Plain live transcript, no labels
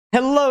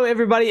Hello,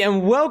 everybody,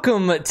 and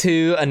welcome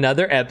to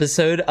another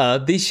episode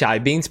of the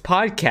ShyBeans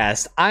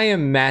podcast. I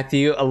am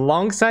Matthew,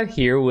 alongside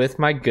here with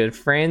my good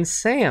friend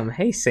Sam.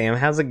 Hey, Sam,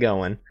 how's it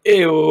going?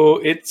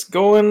 Ew, it's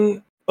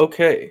going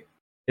okay.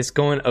 It's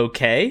going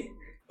okay?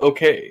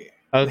 Okay.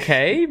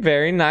 Okay,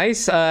 very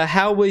nice.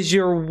 How was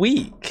your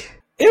week?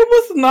 It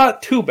was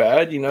not too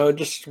bad,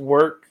 just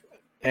work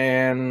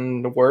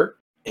and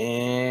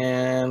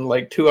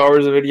like 2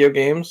 hours of video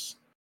games.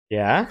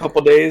 Yeah? A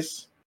couple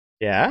days.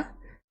 Yeah?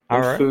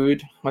 And right.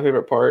 Food, my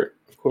favorite part,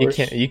 of course.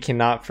 You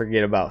cannot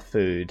forget about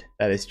food.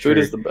 That is true. Food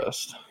is the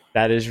best.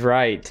 That is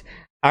right.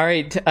 All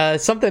right,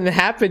 something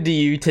happened to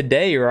you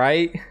today,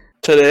 right?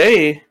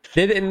 Today?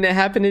 Didn't it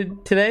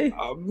happen today? It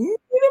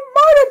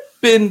might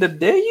have been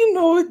today.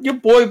 Your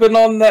boy been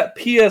on that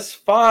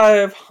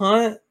PS5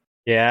 hunt.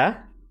 Yeah?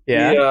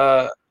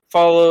 I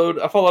followed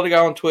a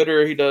guy on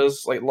Twitter. He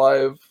does like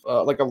live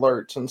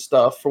alerts and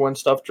stuff for when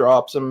stuff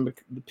drops, and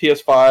the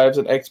PS5s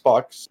and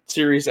Xbox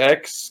Series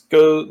X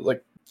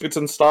it's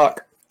in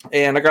stock.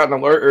 And I got an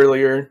alert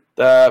earlier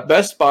that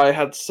Best Buy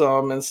had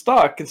some in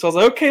stock, and so I was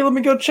like, okay, let me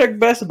go check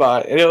Best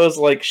Buy, and it was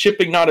like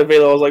shipping not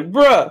available. I was like,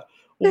 bruh,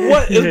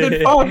 what? It's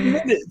been 5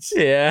 minutes.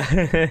 Yeah.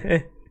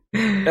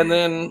 And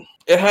then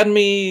it had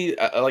me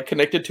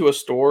connected to a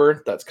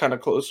store that's kind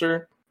of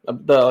closer,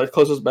 the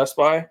closest Best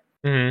Buy.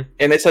 Mm-hmm.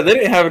 And they said they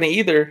didn't have any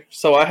either,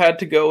 so I had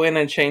to go in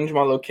and change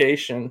my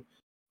location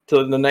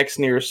to the next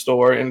nearest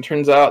store, and it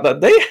turns out that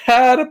they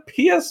had a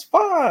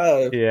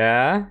PS5.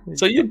 Yeah.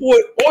 So your boy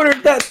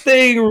ordered that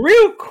thing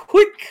real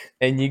quick.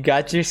 And you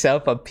got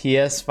yourself a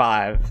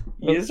PS5.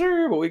 Yes,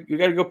 sir. But we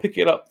got to go pick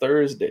it up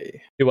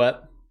Thursday. Do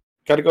what?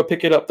 Got to go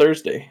pick it up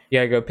Thursday. You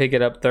got to go pick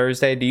it up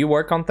Thursday. Do you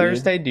work on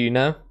Thursday? Yeah. Do you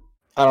know?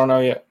 I don't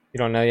know yet. You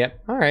don't know yet?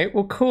 All right.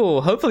 Well,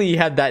 cool. Hopefully you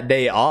had that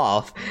day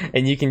off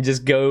and you can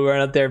just go run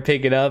up there,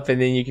 pick it up,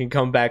 and then you can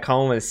come back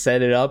home and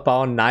set it up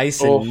all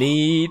nice and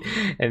neat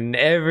and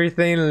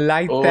everything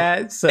like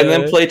that. So, and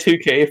then play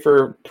 2K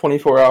for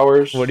 24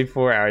 hours.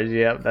 24 hours.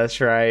 Yep,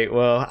 that's right.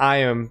 Well, I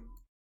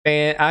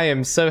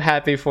am so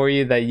happy for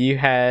you that you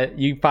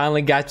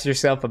finally got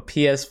yourself a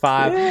PS5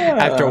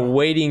 after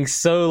waiting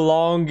so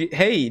long.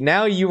 Hey,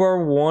 now you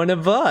are one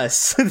of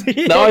us.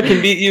 Now I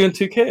can beat you in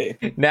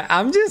 2K. Now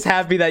I'm just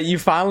happy that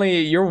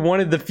you're one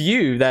of the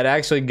few that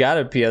actually got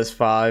a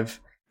PS5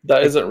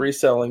 that isn't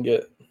reselling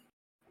it.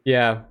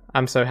 Yeah,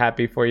 I'm so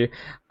happy for you.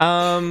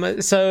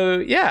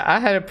 So yeah, I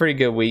had a pretty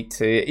good week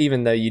too,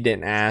 even though you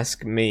didn't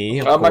ask me.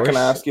 I'm not gonna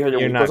ask you how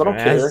your week was. I don't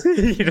care.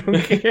 You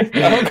don't care.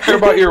 I don't care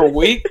about your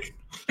week.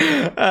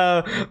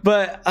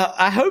 But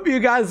I hope you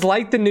guys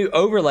like the new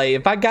overlay.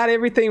 If I got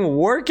everything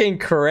working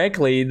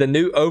correctly, the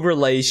new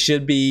overlay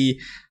should be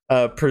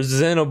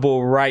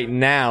presentable right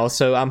now.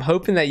 So I'm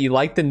hoping that you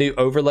like the new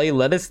overlay.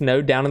 Let us know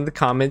down in the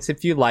comments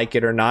if you like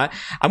it or not.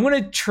 I'm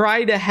going to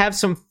try to have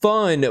some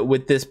fun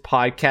with this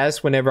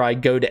podcast whenever I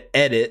go to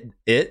edit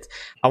it.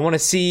 I want to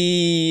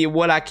see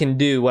what I can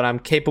do, what I'm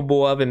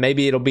capable of, and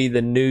maybe it'll be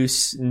the new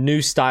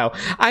style.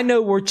 I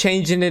know we're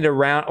changing it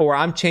around, or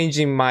I'm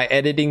changing my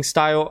editing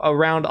style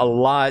around a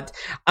lot.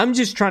 I'm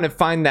just trying to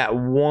find that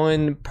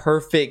one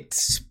perfect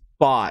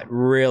spot,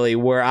 really,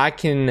 where I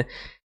can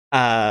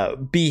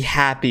be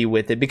happy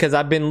with it, because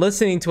I've been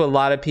listening to a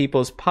lot of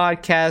people's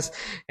podcasts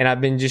and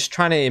I've been just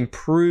trying to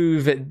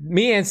improve.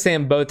 Me and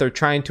Sam both are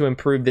trying to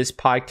improve this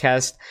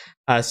podcast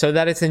so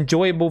that it's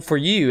enjoyable for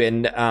you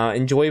and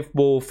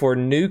enjoyable for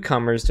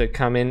newcomers to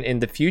come in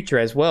the future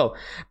as well.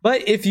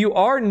 But if you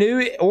are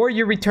new or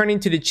you're returning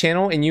to the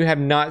channel and you have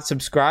not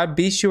subscribed,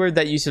 be sure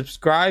that you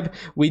subscribe.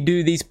 We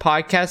do these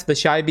podcasts, the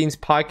ShyBeans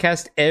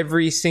podcast,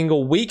 every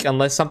single week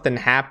unless something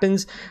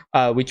happens.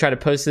 We try to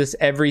post this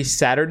every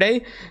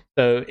Saturday.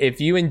 So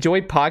if you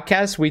enjoy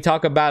podcasts, we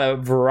talk about a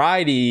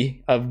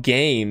variety of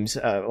games,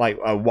 like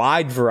a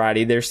wide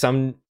variety. There's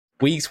some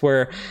weeks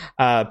where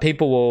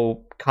people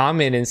will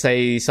comment and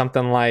say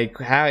something like,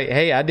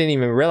 hey, I didn't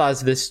even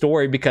realize this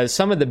story, because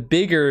some of the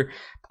bigger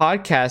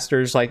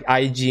podcasters like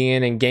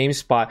IGN and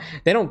GameSpot,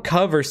 they don't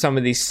cover some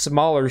of these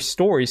smaller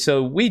stories.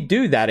 So we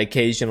do that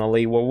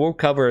occasionally, where we'll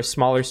cover a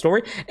smaller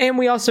story and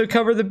we also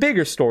cover the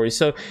bigger stories.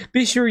 So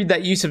be sure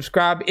that you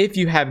subscribe if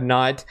you have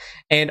not.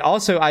 And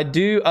also, I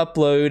do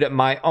upload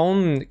my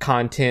own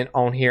content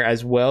on here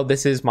as well.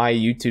 This is my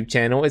YouTube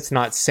channel. It's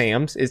not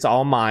Sam's, it's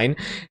all mine.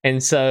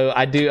 And so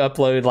I do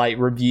upload like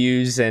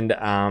reviews and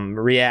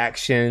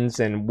reactions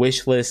and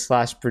wish list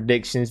 /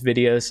 predictions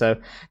videos. So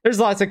there's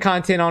lots of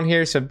content on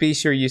here. So be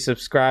sure you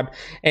subscribe.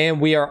 And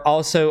we are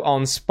also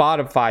on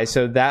Spotify,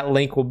 so that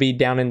link will be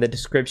down in the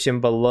description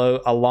below,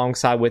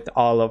 alongside with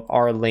all of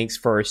our links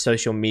for our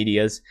social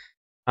medias.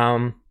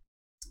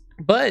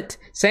 But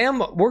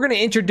Sam, we're going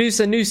to introduce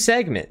a new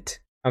segment,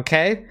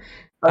 okay?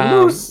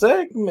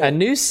 A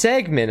new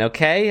segment,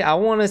 okay? I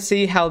want to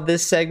see how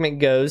this segment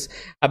goes.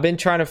 I've been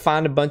trying to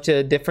find a bunch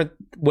of different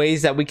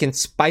ways that we can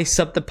spice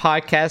up the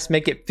podcast,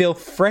 make it feel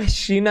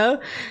fresh,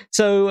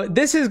 So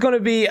this is going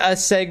to be a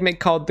segment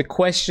called the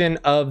Question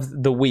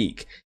of the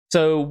Week.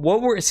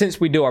 So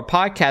since we do our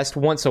podcast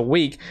once a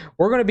week,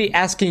 we're going to be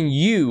asking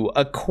you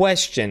a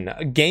question,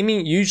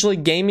 usually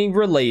gaming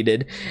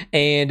related,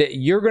 and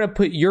you're going to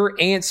put your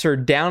answer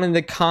down in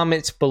the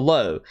comments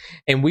below,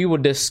 and we will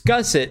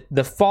discuss it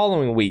the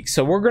following week.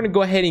 So we're going to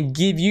go ahead and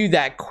give you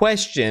that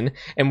question,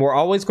 and we're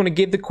always going to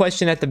give the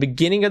question at the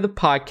beginning of the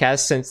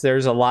podcast, since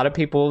there's a lot of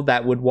people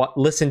that would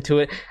listen to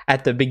it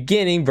at the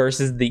beginning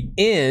versus the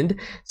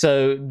end.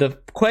 So the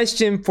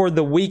question for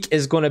the week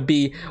is going to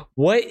be,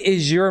 what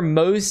is your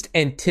most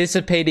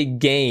anticipated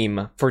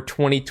game for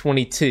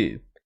 2022?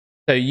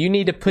 So you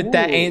need to put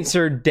that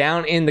answer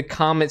down in the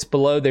comments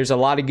below. There's a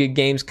lot of good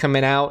games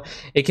coming out.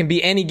 It can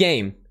be any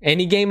game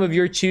of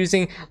your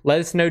choosing. Let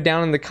us know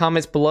down in the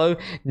comments below.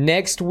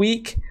 Next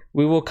week,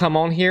 we will come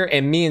on here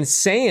and me and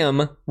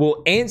Sam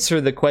will answer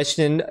the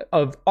question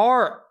of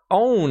our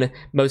own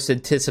most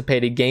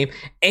anticipated game,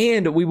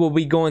 and we will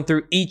be going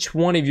through each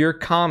one of your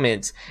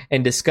comments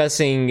and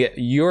discussing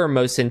your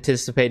most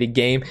anticipated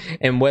game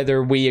and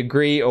whether we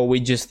agree or we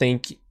just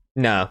think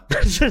no.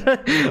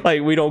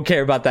 Like, we don't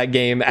care about that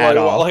game at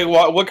all. Like,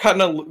 what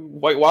kind of,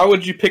 why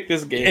would you pick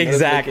this game?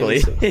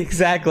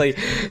 Exactly.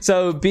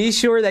 So be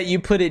sure that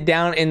you put it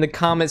down in the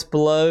comments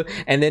below,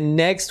 and then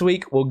next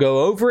week we'll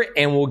go over it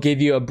and we'll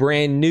give you a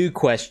brand new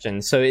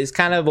question. So it's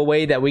kind of a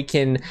way that we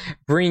can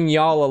bring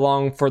y'all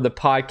along for the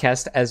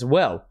podcast as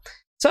well.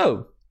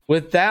 So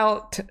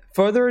without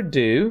further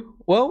ado,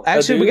 well,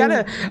 actually, we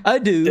gotta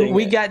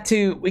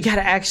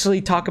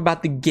actually talk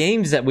about the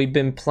games that we've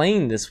been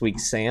playing this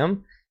week,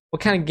 Sam.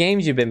 What kind of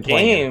games you been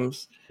playing?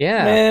 Games?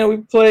 Yeah. Man, we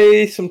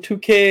play some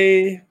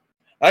 2K.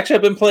 Actually,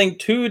 I've been playing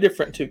 2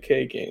 different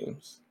 2K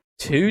games.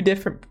 2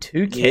 different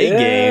 2K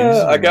games?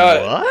 I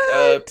got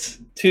what?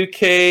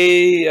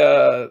 2K,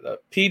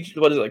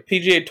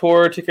 PGA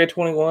Tour,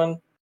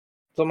 2K21,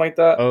 something like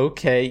that.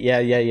 Okay, yeah.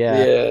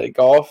 Yeah,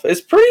 golf.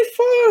 It's pretty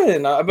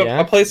fun.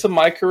 I play some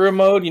my career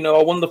mode. You know,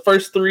 I won the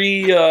first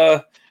 3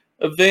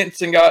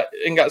 events and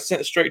got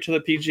sent straight to the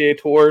PGA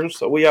Tour,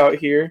 so we out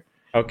here.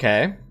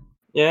 Okay.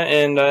 Yeah,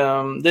 and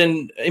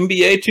then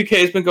NBA 2K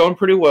has been going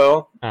pretty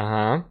well.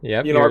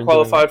 Yep. You know, I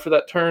qualified for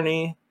that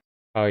tourney.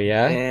 Oh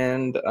yeah.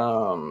 And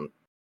I'm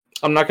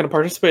not going to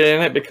participate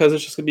in it because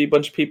it's just going to be a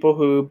bunch of people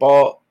who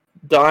bought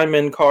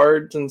diamond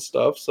cards and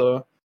stuff.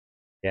 So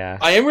yeah,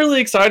 I am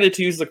really excited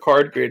to use the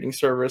card grading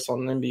service on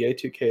NBA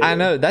 2K. I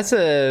know that's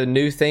a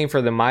new thing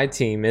for the My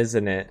Team,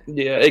 isn't it?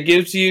 Yeah, it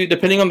gives you,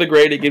 depending on the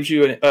grade, it gives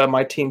you a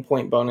My Team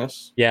point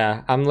bonus.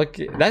 Yeah, I'm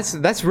looking.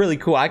 That's really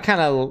cool. I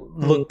kind of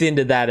looked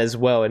into that as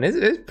well, and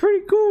it's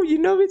pretty cool. You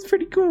know, it's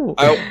pretty cool.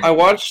 I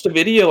watched a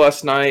video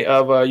last night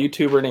of a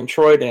YouTuber named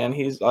Troy Dan.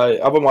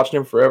 I've been watching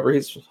him forever.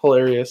 He's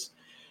hilarious,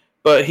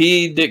 but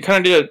he did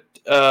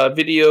a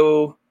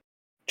video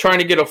trying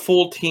to get a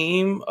full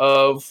team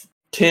of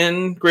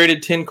 10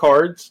 graded 10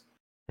 cards,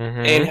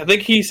 and I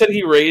think he said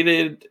he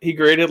graded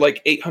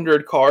like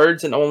 800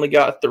 cards and only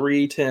got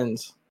 3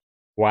 10s.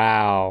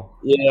 Wow.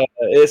 Yeah,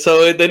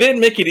 so they didn't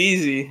make it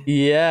easy.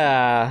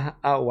 Yeah.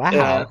 Oh wow.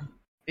 Yeah.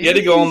 You had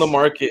to go on the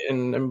market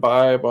and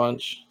buy a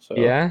bunch. So.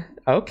 Yeah.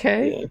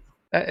 Okay.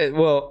 Yeah.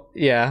 Well,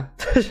 yeah.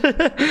 But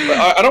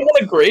I don't want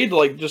to grade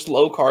like just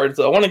low cards.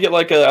 I want to get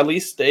like at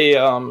least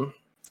an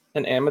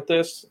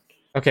amethyst.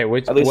 Okay, at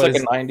least like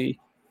a 90.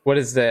 What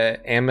is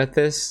the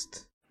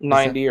amethyst?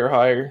 90 or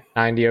higher.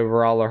 90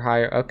 overall or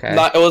higher. Okay.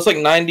 It was like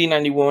 90,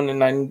 91, and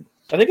 90.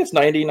 I think it's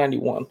 90,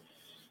 91.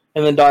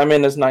 And then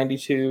diamond is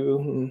 92,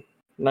 and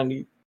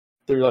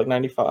 93, like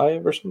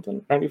 95 or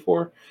something.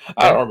 94.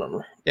 I don't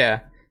remember. Yeah,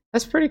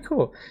 that's pretty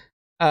cool.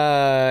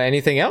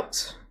 Anything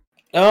else?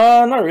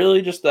 Not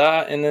really. Just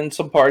that, and then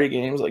some party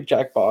games like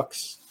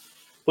Jackbox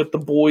with the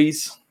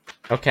boys.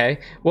 Okay.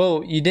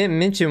 Well, you didn't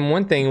mention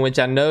one thing, which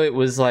I know it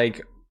was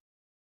like,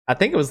 I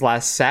think it was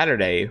last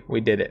Saturday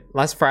we did it.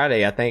 Last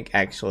Friday, I think,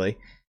 actually.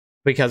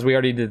 Because we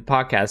already did the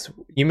podcast.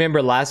 You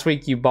remember last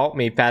week you bought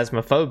me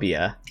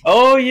Phasmophobia.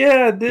 Oh,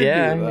 yeah, I did.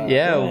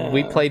 Yeah,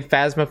 we played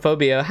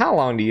Phasmophobia. How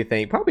long do you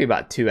think? Probably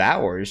about 2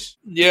 hours.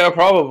 Yeah,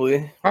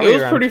 probably.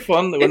 It was pretty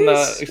fun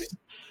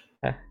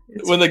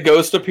when the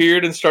ghost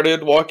appeared and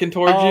started walking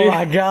towards you. Oh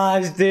my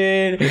gosh,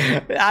 dude.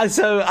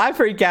 So I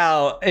freak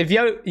out. If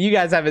you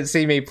guys haven't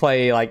seen me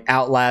play like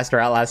Outlast or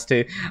Outlast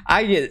 2,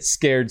 I get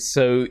scared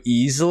so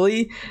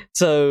easily.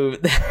 So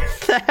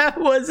that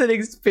was an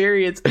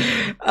experience.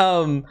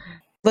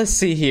 Let's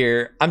see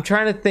here. I'm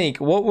trying to think.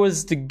 What were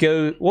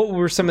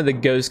some of the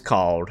ghosts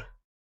called?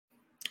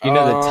 You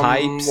know, the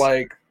types?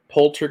 Like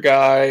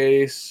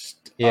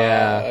Poltergeist,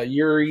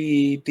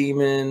 Yuri,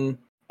 Demon,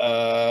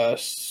 I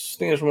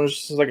think there's one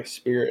just like a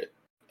spirit.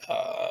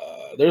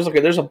 There's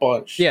a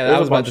bunch. Yeah, I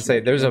was about to say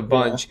there's a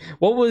bunch. Yeah.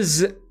 What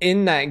was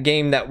in that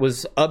game that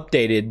was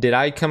updated? Did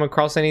I come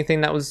across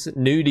anything that was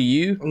new to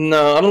you?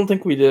 No, I don't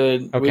think we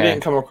did. Okay. We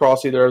didn't come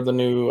across either of the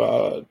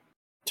new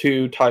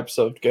 2 types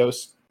of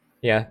ghosts.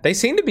 Yeah, they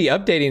seem to be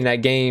updating that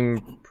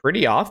game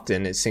pretty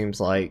often, it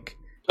seems like.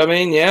 I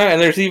mean, yeah, and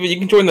there's even, you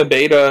can join the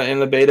beta,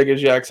 and the beta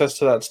gives you access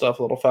to that stuff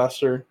a little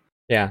faster.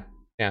 Yeah.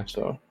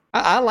 So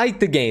I like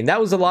the game.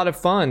 That was a lot of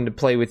fun to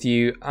play with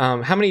you.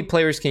 How many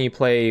players can you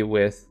play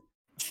with?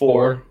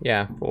 4.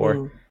 Yeah, 4.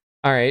 Mm.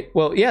 All right.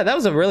 Well, yeah, that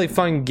was a really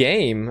fun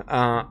game.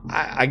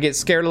 I get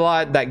scared a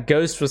lot. That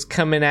ghost was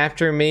coming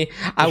after me.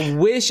 I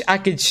wish I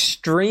could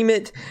stream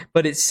it,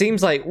 but it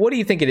seems like, what do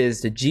you think it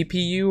is? The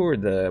GPU or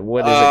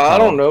what is it called? I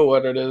don't know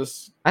what it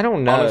is. I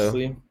don't know.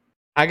 Honestly.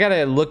 I got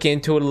to look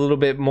into it a little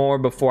bit more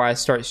before I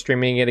start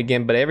streaming it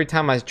again. But every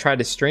time I tried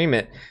to stream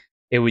it,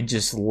 it would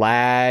just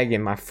lag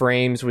and my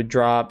frames would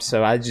drop.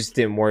 So I just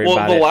didn't worry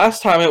about it. Well, the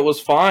last time it was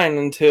fine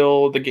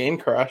until the game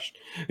crashed.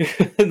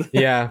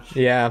 Yeah,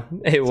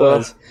 it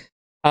was.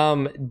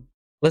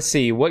 Let's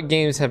see, what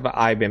games have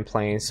I been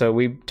playing? So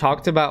we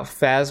talked about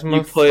Phasma.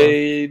 You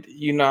played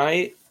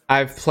Unite?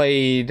 I've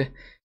played,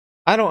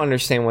 I don't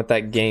understand what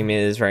that game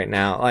is right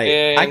now. Like,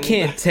 I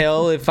can't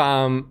tell if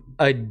I'm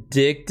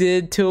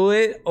addicted to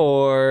it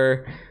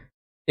or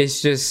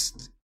it's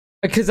just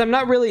because I'm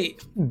not really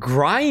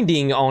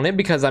grinding on it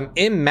because I'm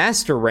in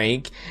master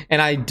rank and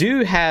I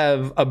do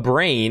have a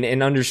brain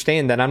and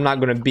understand that I'm not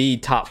going to be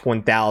top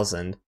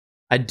 1000.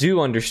 I do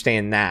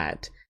understand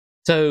that.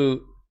 So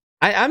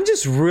I'm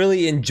just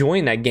really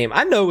enjoying that game.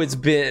 I know it's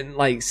been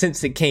like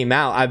since it came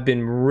out, I've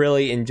been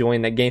really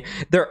enjoying that game.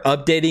 They're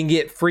updating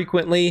it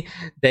frequently.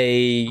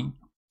 They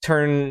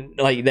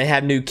they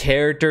have new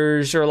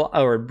characters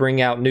or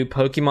bring out new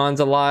Pokemons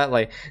a lot.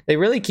 Like they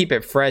really keep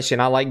it fresh, and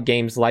I like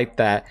games like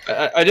that.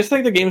 I just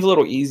think the game's a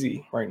little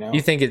easy right now.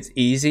 You think it's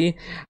easy?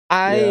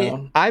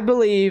 I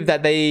believe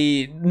that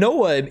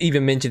Noah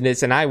even mentioned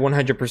this, and I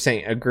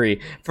 100% agree.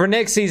 For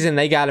next season,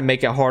 they got to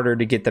make it harder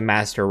to get the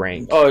master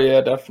rank. Oh yeah,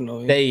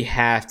 definitely. They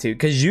have to,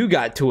 because you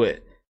got to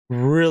it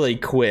really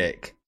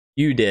quick.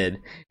 You did.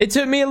 It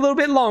took me a little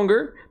bit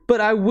longer,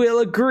 but I will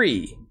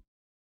agree.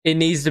 It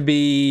needs to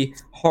be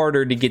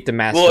harder to get the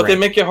master rank. Well, if they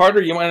make it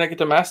harder, you might not get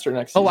the master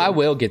next season. Oh, I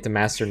will get the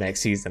master next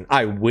season.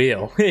 I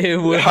will.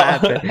 It will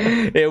happen.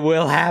 It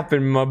will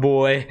happen, my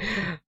boy.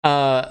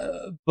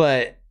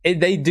 But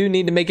they do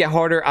need to make it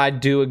harder. I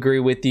do agree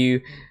with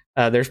you.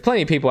 There's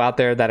plenty of people out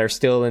there that are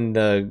still in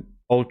the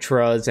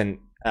ultras and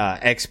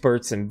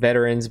experts and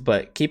veterans,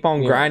 but keep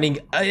on grinding.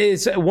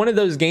 It's one of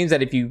those games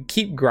that if you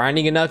keep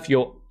grinding enough,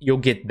 you'll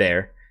get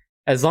there.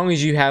 As long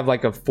as you have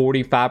like a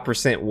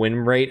 45% win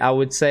rate, I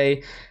would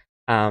say,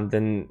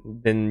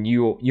 then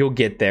you'll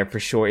get there for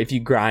sure if you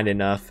grind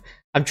enough.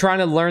 I'm trying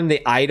to learn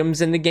the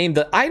items in the game.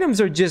 The items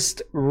are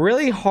just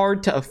really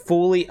hard to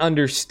fully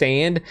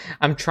understand.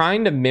 I'm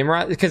trying to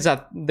memorize because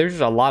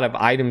there's a lot of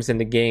items in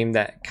the game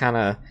that kind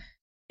of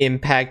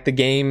impact the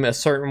game a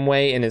certain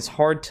way, and it's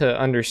hard to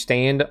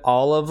understand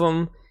all of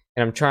them.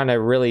 And I'm trying to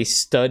really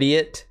study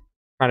it.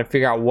 Trying to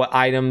figure out what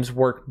items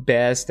work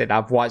best, and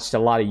I've watched a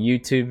lot of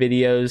YouTube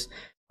videos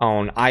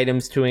on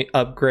items to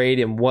upgrade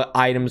and what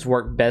items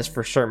work best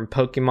for certain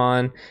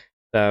Pokemon.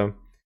 So,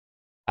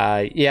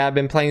 I've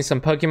been playing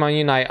some Pokemon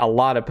Unite, a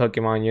lot of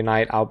Pokemon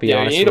Unite. I'll be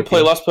honest. You need to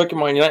play less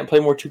Pokemon Unite and play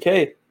more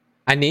 2K.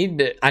 I need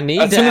to.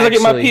 As soon as I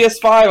get my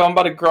PS5, I'm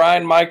about to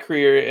grind my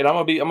career, and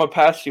I'm gonna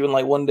pass you in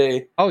like one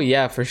day. Oh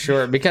yeah, for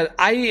sure. Because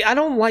I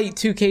don't like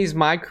 2K's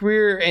my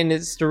career, and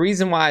it's the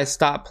reason why I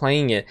stopped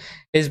playing it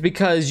is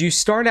because you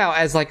start out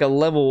as like a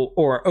level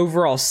or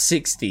overall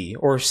 60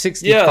 or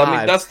 65. Yeah, I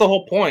mean that's the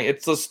whole point.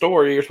 It's a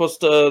story. You're supposed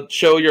to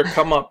show your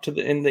come up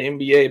in the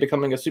NBA,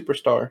 becoming a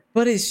superstar.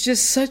 But it's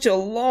just such a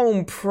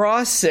long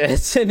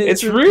process, and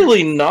it's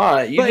really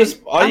not.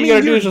 All you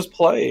gotta do is just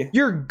play.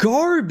 You're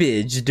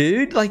garbage,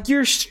 dude. Like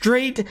you're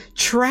straight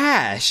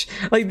trash.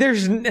 Like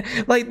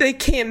they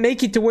can't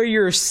make it to where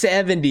you're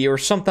 70 or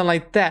something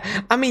like that.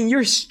 I mean,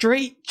 you're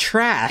straight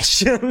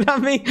trash. I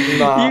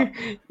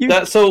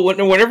mean, so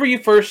whenever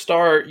you first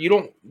start, you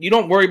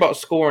don't worry about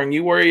scoring.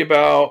 You worry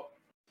about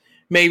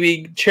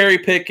maybe cherry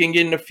picking,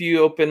 getting a few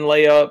open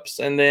layups,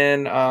 and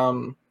then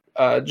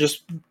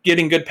just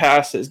getting good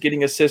passes,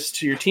 getting assists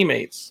to your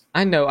teammates.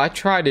 I know. I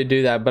try to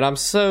do that, but I'm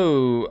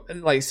so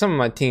like some of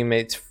my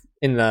teammates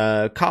in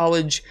the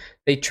college,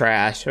 they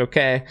trash,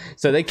 okay?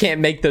 So they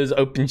can't make those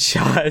open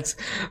shots.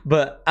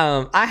 But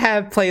I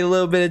have played a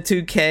little bit of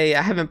 2K.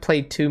 I haven't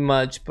played too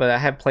much, but I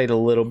have played a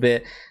little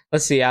bit.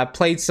 Let's see. I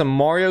played some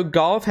Mario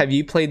Golf. Have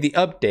you played the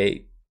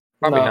update?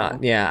 Probably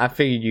not. Yeah, I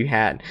figured you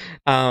had.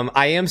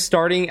 I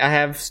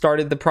have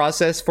started the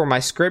process for my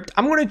script.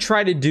 I'm going to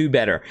try to do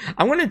better.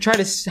 I'm going to try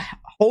to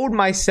hold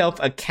myself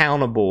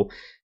accountable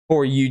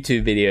for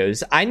YouTube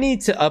videos. I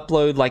need to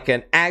upload like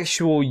an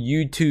actual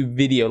YouTube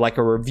video, like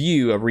a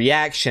review, a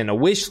reaction, a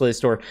wish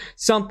list, or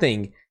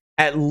something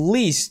at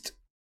least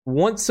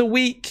once a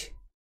week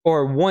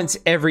or once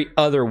every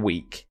other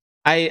week.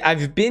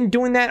 I've been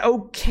doing that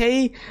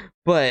okay,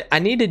 but I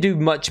need to do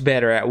much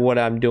better at what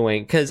I'm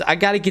doing because I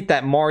got to get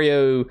that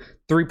Mario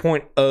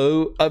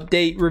 3.0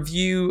 update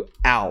review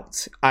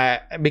out.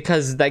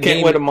 Because that game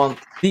can't wait a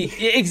month.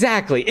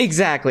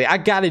 Exactly. I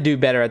got to do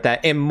better at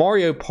that. And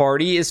Mario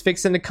Party is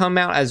fixing to come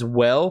out as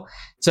well.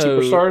 So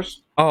Superstars.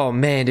 Oh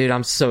man, dude,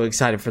 I'm so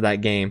excited for that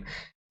game.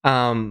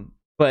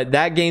 But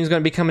that game's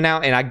going to be coming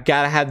out, and I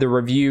got to have the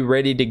review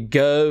ready to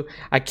go.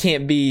 I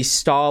can't be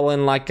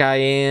stalling like I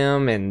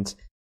am, and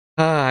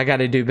I got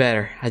to do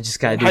better. I just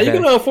got to do better. How you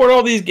going to afford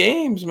all these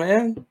games,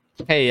 man?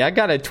 Hey, I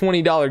got a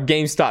 $20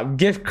 GameStop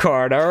gift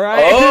card, all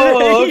right?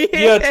 Oh,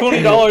 yeah,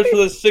 $20 for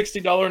this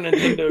 $60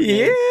 Nintendo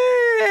game.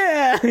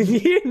 Yeah,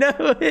 you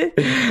know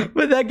it.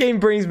 But that game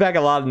brings back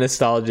a lot of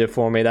nostalgia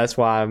for me. That's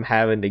why I'm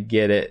having to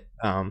get it.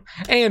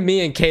 And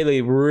me and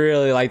Kaylee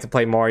really like to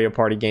play Mario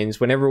Party games.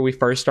 Whenever we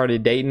first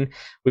started dating,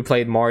 we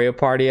played Mario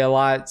Party a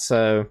lot.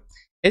 So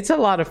it's a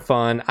lot of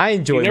fun. I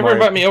enjoy it. You never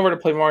invite me over to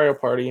play Mario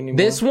Party anymore.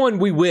 This one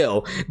we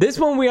will. This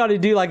one we ought to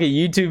do like a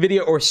YouTube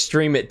video or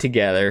stream it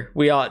together.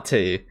 We ought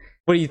to.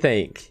 What do you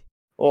think?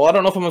 Well, I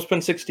don't know if I'm gonna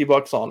spend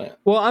 $60 on it.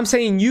 Well, I'm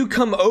saying you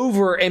come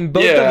over and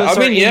both of us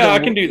I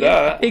can do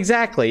that.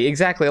 Exactly.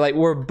 Like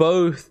we're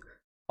both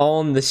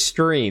on the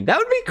stream. That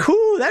would be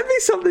cool. That'd be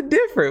something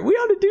different. We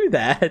ought to do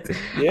that.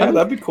 Yeah,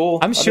 that'd be cool.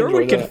 I'm sure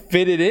we could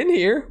fit it in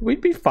here. We'd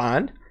be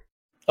fine.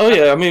 Oh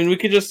yeah, I mean, we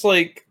could just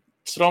like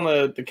sit on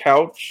the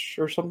couch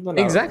or something.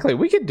 Exactly.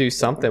 We could do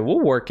something.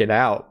 We'll work it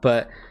out.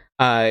 But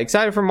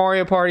excited for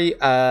Mario Party.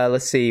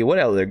 Let's see. What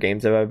other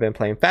games have I been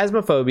playing?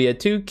 Phasmophobia,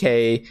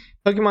 2K,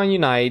 Pokemon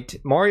Unite,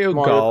 Mario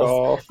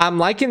Golf. I'm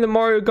liking the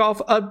Mario Golf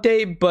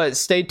update, but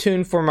stay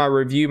tuned for my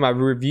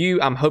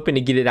review. I'm hoping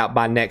to get it out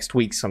by next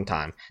week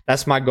sometime.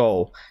 That's my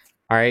goal.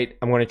 All right.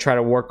 I'm going to try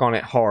to work on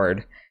it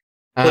hard.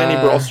 Play any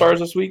Brawl Stars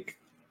this week?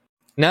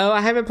 No,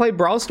 I haven't played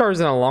Brawl Stars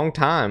in a long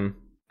time.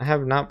 I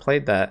have not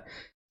played that.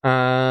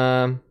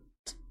 I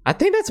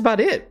think that's about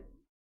it.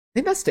 I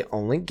think that's the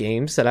only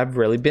games that I've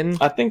really been.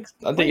 I think.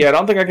 Yeah, I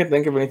don't think I can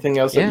think of anything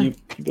else that you've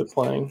been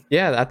playing.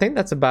 Yeah, I think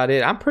that's about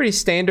it. I'm pretty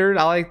standard.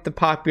 I like the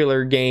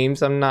popular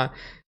games. I'm not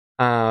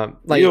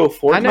like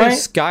Fortnite? I know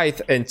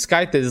Scythe, and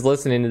Scythe is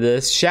listening to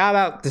this. Shout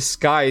out to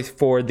Scythe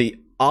for the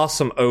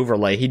awesome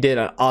overlay. He did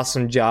an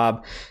awesome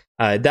job.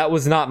 That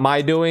was not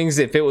my doings.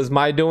 If it was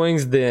my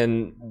doings,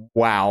 then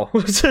wow.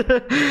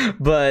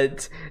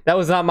 But that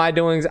was not my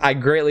doings. I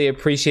greatly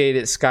appreciate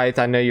it, Scythe.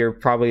 I know you're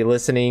probably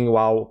listening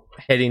while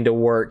heading to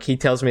work. He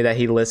tells me that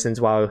he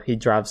listens while he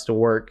drives to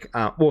work.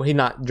 Well, he's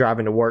not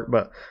driving to work,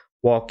 but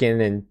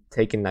walking and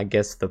taking, I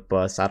guess, the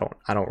bus. I don't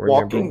remember.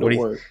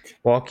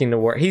 Walking to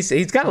work.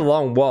 He's got a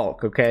long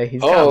walk. Okay.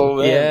 Man.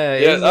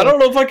 Yeah. I don't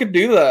know if I could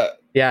do that.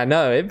 Yeah,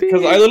 no, it'd be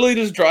because I literally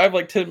just drive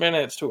like 10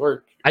 minutes to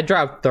work. I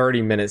drive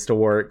 30 minutes to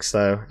work,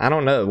 so I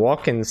don't know.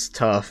 Walking's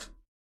tough.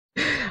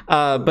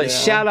 But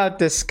shout out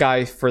to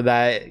Skype for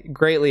that.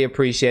 Greatly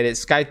appreciate it.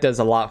 Skype does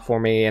a lot for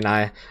me, and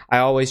I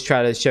always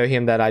try to show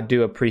him that I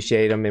do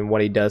appreciate him and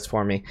what he does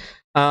for me.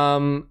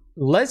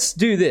 Let's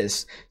do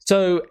this.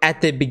 So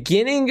at the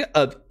beginning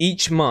of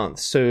each month,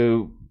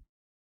 so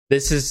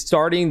this is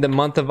starting the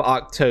month of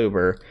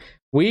October,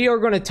 we are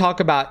going to talk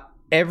about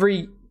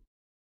every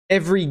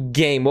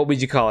game. What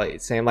would you call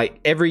it, Sam? Like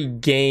every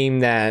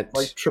game that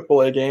like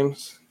AAA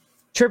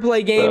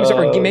games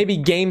or maybe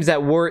games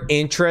that we're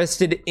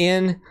interested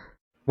in.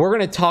 We're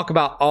going to talk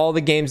about all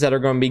the games that are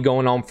going to be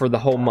going on for the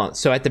whole month.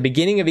 So at the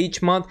beginning of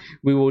each month,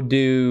 we will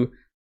do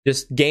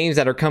just games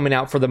that are coming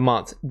out for the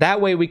month.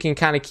 That way we can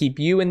kind of keep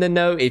you in the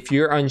know. If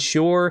you're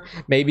unsure,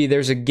 maybe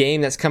there's a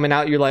game that's coming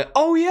out, you're like,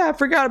 oh yeah, I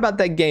forgot about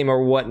that game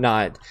or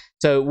whatnot.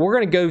 So we're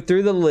going to go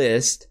through the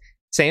list.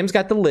 Sam's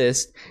got the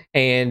list,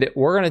 and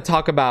we're going to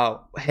talk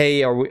about,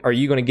 hey, are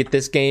you going to get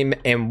this game,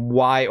 and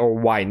why or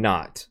why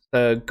not?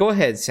 Go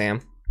ahead,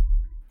 Sam.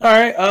 All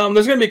right.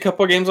 There's going to be a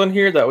couple of games on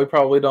here that we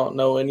probably don't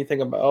know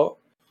anything about,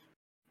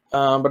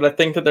 but I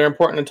think that they're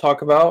important to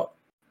talk about.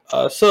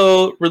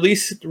 So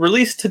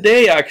released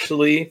today,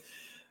 actually,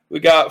 we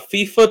got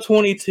FIFA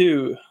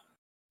 22.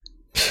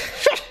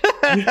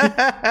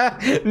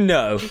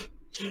 No.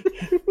 No.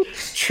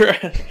 All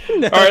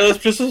right, let's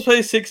pay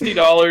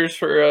 $60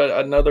 for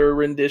another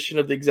rendition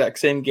of the exact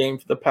same game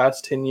for the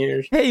past 10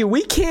 years. Hey,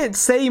 we can't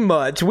say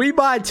much. We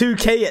buy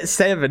 2K at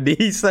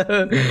 70, so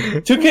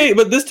 2K,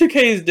 but this 2K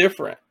is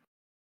different.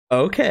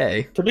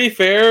 Okay. To be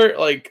fair,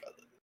 like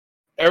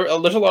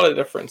there's a lot of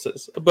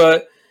differences,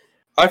 but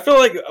I feel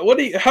like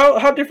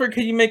how different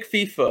can you make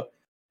FIFA?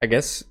 I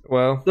guess.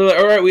 Well, so,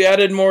 all right, we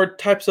added more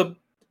types of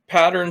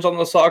patterns on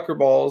the soccer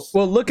balls.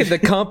 Well, look at the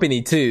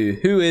company too.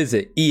 Who is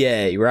it?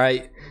 EA,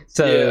 right?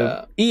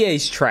 So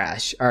EA's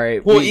trash. All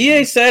right. Well,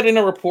 EA said in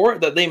a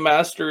report that they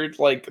mastered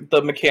like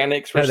the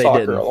mechanics for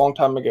soccer a long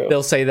time ago.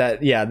 They'll say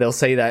that. Yeah, they'll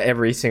say that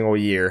every single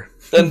year.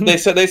 And they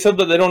said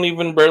that they don't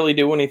even barely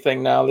do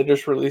anything now. They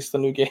just released the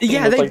new game.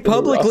 Yeah, they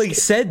publicly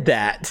said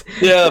that.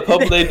 Yeah,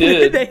 they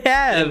did. They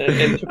have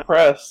into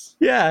press.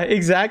 Yeah,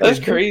 exactly.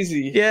 That's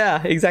crazy.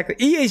 Yeah, exactly.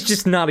 EA's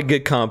just not a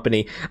good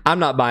company. I'm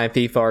not buying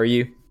FIFA. Are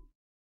you?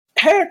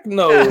 Heck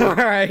no. All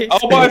right.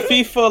 I'll buy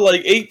FIFA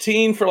like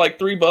 18 for like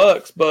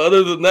 $3, but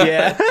other than that,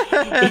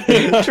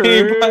 yeah.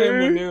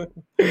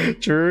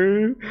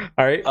 True.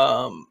 All right.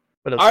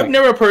 I've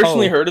never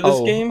personally heard of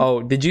this game.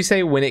 Oh, did you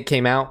say when it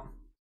came out?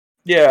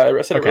 Yeah,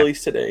 I said it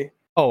released today.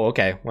 Oh,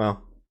 okay.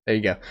 Well, there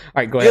you go. All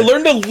right, go ahead.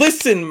 Learn to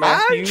listen,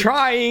 Matthew. I'm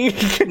trying.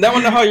 Now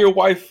I know how your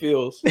wife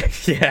feels.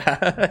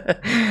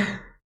 Yeah.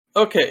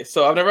 Okay,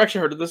 so I've never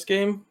actually heard of this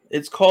game.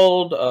 It's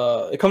called,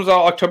 it comes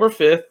out October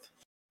 5th.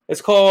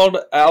 It's called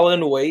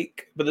Alan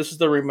Wake, but this is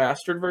the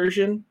remastered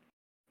version.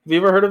 Have you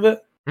ever heard of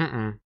it?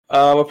 Mm-mm.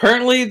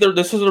 Apparently,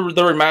 this is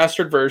the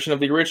remastered version of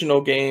the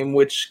original game,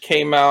 which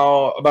came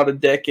out about a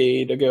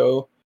decade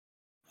ago,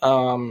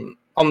 on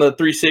the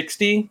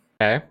 360.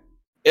 Okay.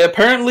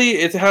 Apparently,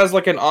 it has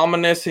like an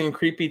ominous and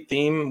creepy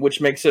theme,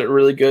 which makes it a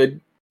really good,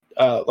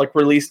 like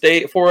release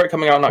date for it,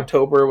 coming out in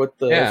October with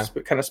the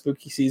kind of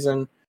spooky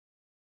season.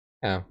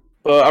 Yeah.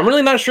 But I'm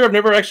really not sure. I've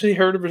never actually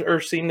heard of or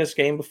seen this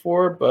game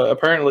before, but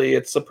apparently,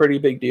 it's a pretty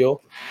big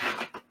deal.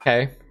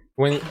 Okay.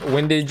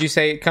 When did you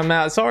say it come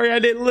out? Sorry, I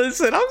didn't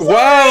listen. I'm sorry.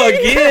 Wow,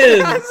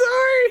 again. I'm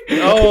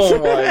sorry. Oh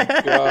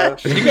my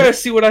gosh. You guys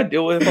see what I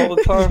deal with all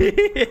the time?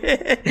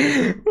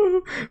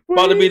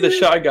 About to be the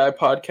Shy Guy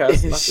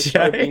podcast, not the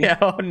ShyBeans.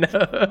 Oh no.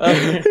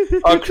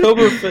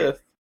 October 5th.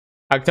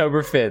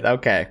 October 5th.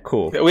 Okay,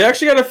 cool. We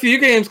actually got a few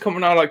games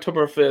coming out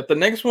October 5th. The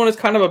next one is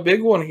kind of a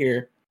big one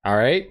here. All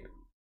right.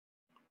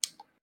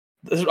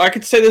 I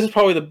could say this is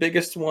probably the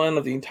biggest one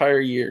of the entire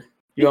year.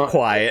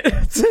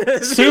 Quiet.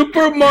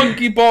 Super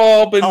Monkey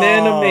Ball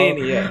Banana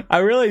Mania. I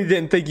really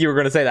didn't think you were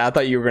going to say that. I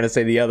thought you were going to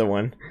say the other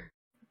one.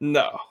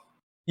 No.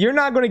 You're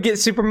not going to get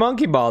Super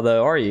Monkey Ball,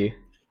 though, are you?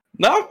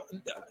 No.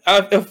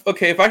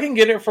 If I can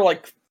get it for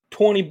like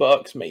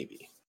 $20,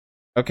 maybe.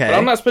 Okay. But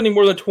I'm not spending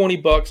more than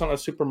 $20 on a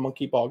Super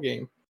Monkey Ball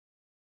game.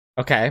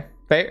 Okay.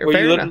 Fair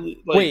enough.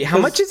 Wait, how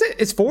much is it?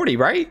 It's 40,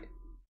 right?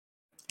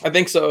 I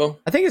think so.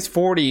 I think it's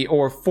 40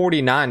 or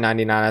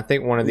 $49.99. I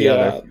think one or the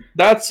other.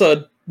 That's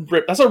a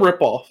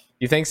ripoff.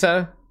 You think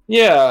so?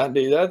 Yeah,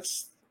 dude.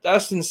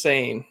 That's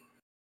insane.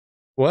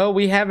 Well,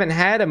 we haven't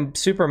had a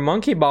Super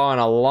Monkey Ball in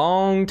a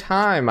long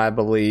time, I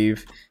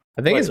believe.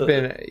 I think it's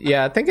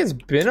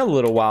been a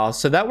little while.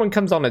 So that one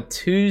comes on a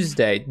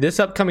Tuesday. This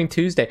upcoming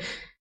Tuesday.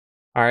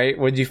 All right,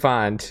 what'd you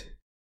find?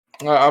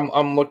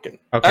 I'm looking.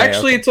 Okay,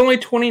 actually, it's only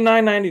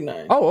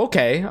 $29.99. Oh,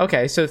 okay.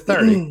 Okay, so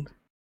 30.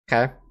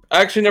 Okay.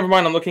 Actually, never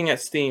mind. I'm looking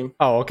at Steam.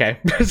 Oh, okay.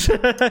 For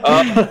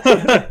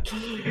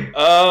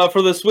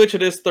the Switch,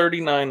 it is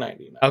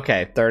 $39.99.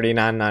 Okay,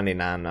 $39.99.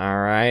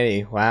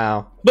 Alrighty.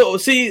 Wow. But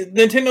see,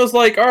 Nintendo's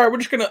like, all right, we're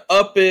just gonna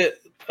up it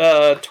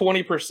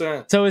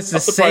 20%. So it's the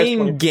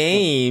same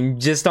game,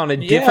 just on a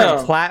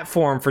different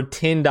platform for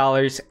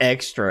 $10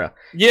 extra.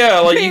 Yeah,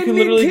 like you can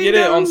literally get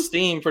it on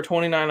Steam for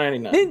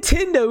 $29.99.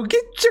 Nintendo,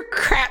 get your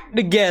crap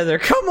together.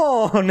 Come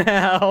on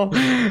now.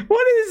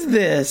 What is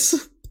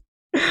this?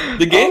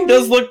 The game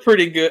does look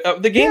pretty good.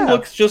 The game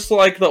looks just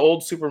like the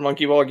old Super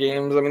Monkey Ball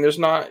games. I mean, there's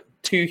not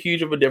too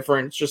huge of a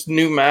difference. Just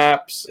new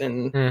maps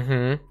and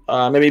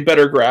maybe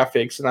better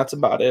graphics, and that's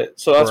about it.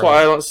 So that's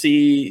why I don't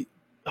see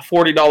a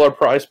 $40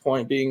 price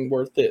point being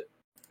worth it.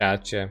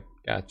 Gotcha.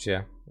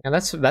 And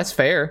that's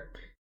fair.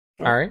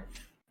 All right.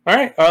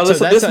 So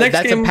this next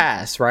that's game, a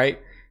pass, right?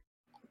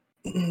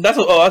 That's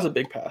a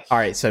big pass. All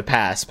right, so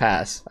pass.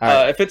 All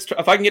right.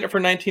 If I can get it for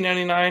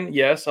 $19.99,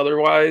 yes.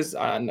 Otherwise,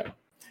 no.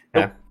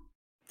 Nope.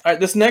 All right,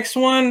 this next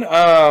one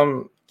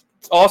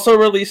also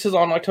releases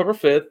on October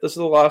 5th. This is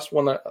the last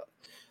one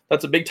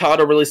that's a big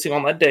title releasing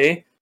on that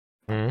day.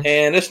 Mm-hmm.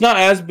 And it's not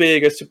as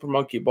big as Super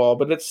Monkey Ball,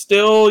 but it's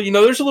still,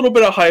 there's a little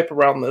bit of hype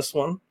around this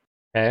one.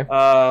 Okay.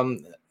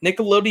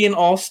 Nickelodeon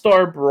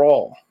All-Star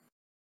Brawl.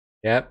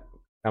 Yep.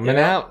 Coming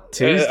out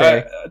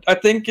Tuesday. I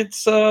think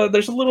it's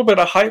there's a little bit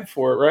of hype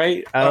for it,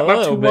 right?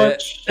 Not too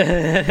much.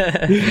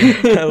 A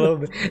little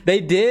bit. They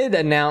did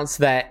announce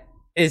that.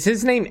 Is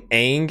his name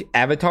Aang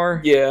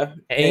Avatar? Yeah.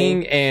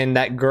 Aang and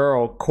that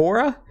girl,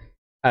 Korra?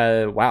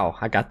 Wow,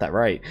 I got that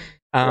right.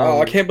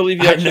 I can't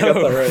believe you actually got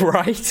that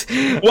right.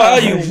 Wow,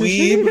 you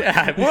weeb.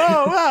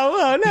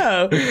 Whoa,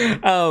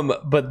 no.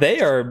 But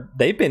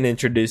they've been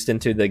introduced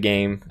into the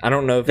game. I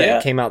don't know if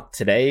that came out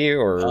today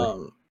or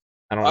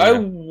I don't know. I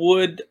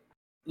would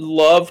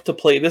love to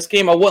play this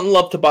game. I wouldn't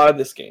love to buy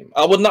this game.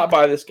 I would not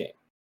buy this game.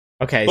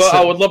 Okay. But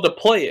I would love to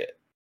play it.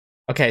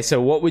 Okay, so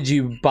what would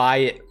you buy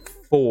it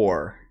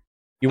for?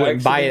 You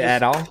wouldn't buy it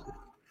at all?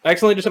 I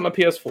accidentally just hit my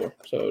PS4.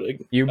 So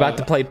you about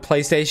to play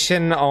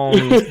PlayStation on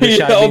the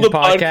ShyBeans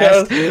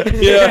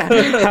podcast? Yeah.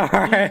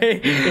 All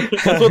right.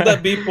 That's what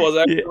that beep was.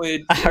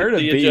 Actually, I heard a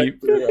beep.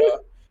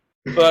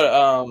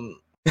 But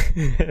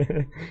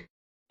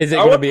is it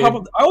going to be? I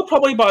would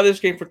probably buy this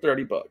game for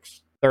 $30.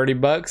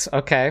 $30?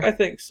 Okay. I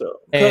think so.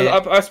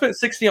 Because I spent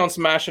 $60 on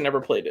Smash and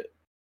never played it.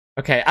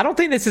 Okay, I don't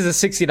think this is a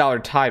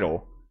 $60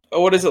 title.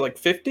 Oh, what is it, like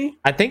 50?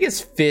 I think it's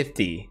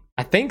 50.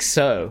 I think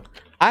so.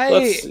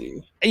 Let's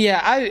see.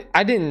 Yeah,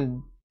 I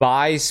didn't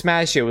buy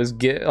Smash. It was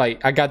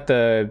I got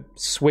the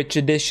Switch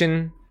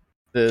edition.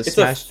 It's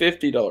Smash. A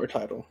 $50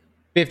 title.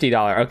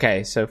 $50.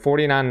 Okay, so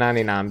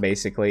 $49.99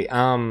 basically.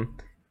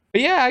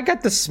 But yeah, I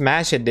got the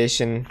Smash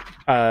edition,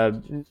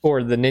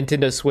 or the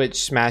Nintendo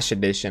Switch Smash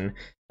edition.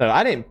 So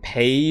I didn't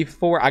pay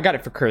for. I got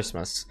it for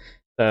Christmas,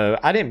 so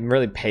I didn't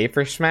really pay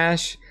for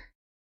Smash.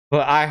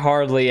 But I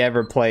hardly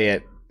ever play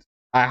it.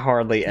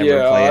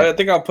 I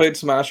think I played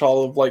Smash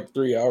all of like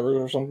 3 hours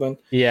or something.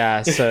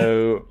 Yeah,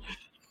 so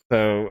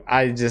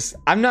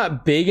I'm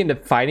not big into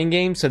fighting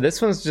games, so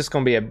this one's just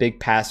gonna be a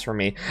big pass for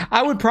me.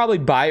 I would probably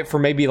buy it for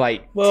maybe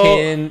like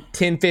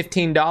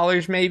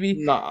 $15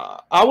 maybe. Nah,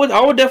 I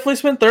would definitely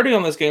spend $30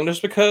 on this game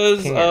just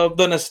because of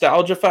the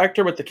nostalgia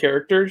factor with the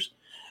characters.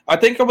 I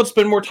think I would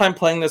spend more time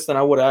playing this than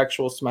I would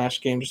actual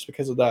Smash game just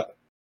because of that.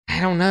 I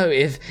don't know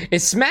if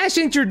Smash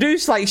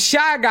introduced like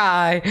Shy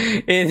Guy.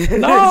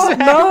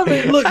 No,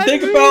 man. Look,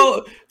 think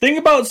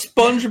about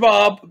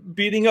SpongeBob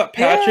beating up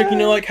Patrick. You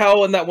know, like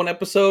how in that one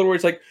episode where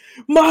it's like,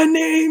 "My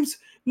name's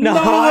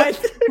not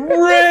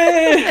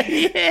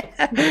Red."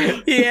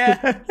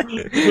 yeah.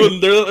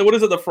 What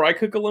is it? The Fry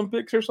Cook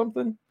Olympics or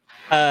something?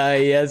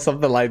 Yeah,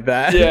 something like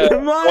that. Yeah.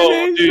 My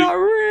name's not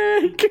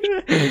Rick.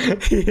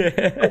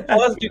 Yeah.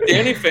 Plus, dude,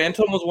 Danny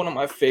Phantom was one of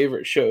my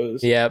favorite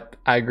shows. Yep,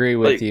 I agree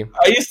with you.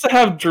 I used to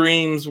have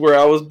dreams where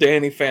I was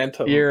Danny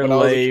Phantom. You're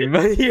lame.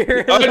 I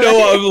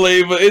know I'm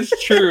lame, but it's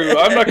true.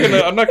 I'm not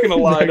gonna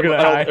lie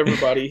to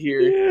everybody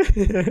here.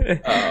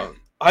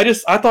 I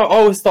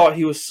always thought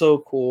he was so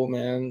cool,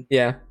 man.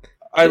 Yeah.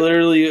 I would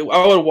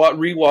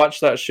rewatch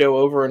that show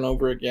over and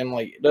over again.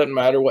 Like, it doesn't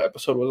matter what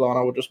episode was on,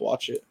 I would just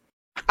watch it.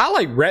 I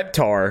like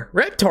Reptar.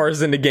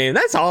 Reptar's in the game.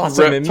 That's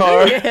awesome.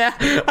 Reptar. Yeah,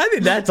 I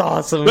think that's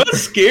awesome. That's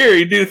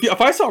scary, dude.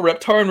 If I saw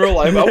Reptar in real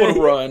life, I would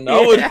run.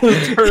 I would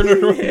turn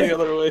and run the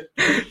other way.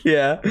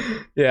 Yeah.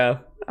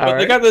 But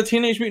they got the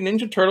Teenage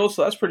Mutant Ninja Turtles,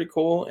 so that's pretty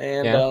cool.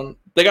 And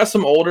they got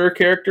some older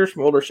characters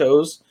from older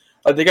shows.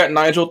 They got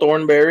Nigel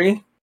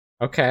Thornberry.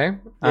 Okay.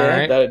 All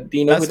right. Do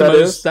you know who that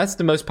is? That's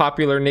the most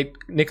popular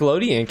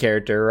Nickelodeon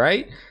character,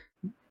 right?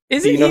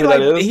 Isn't he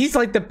like he's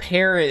like the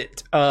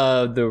parent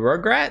of the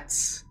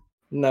Rugrats?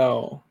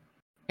 No.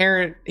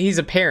 Parent. He's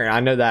a parent. I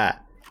know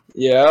that.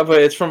 Yeah,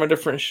 but it's from a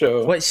different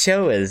show. What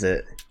show is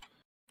it?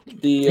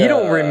 You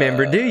don't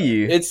remember, do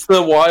you? It's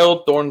the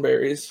Wild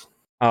Thornberries.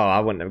 Oh, I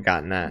wouldn't have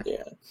gotten that.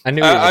 Yeah, I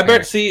knew. I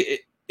bet.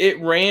 See,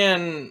 it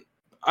ran.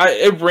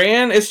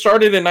 It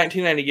started in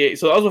 1998,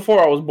 so that was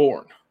before I was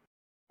born.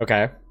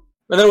 Okay.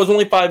 And there was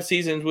only 5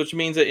 seasons, which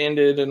means it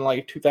ended in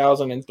like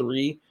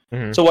 2003.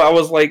 Mm-hmm. So I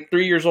was like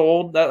 3 years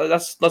old.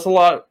 That's a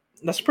lot.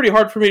 That's pretty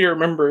hard for me to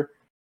remember.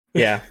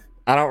 Yeah.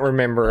 I don't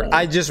remember.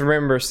 I just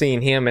remember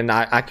seeing him, and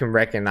I can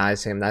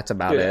recognize him. That's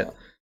about it.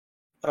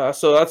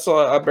 So that's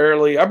I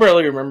barely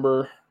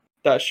remember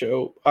that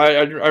show. I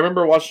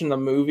remember watching the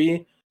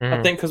movie.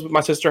 I think because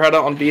my sister had it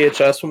on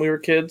VHS when we were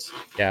kids.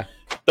 Yeah.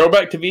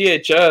 Throwback to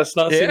VHS.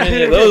 Not seeing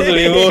any of those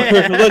anymore,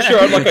 unless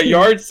you're on like a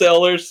yard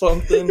sale or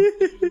something.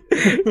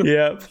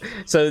 Yep.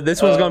 So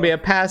this one's going to be a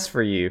pass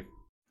for you.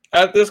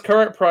 At this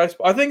current price,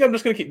 I think I'm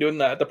just going to keep doing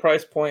that. At the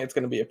price point, it's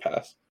going to be a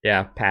pass.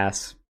 Yeah,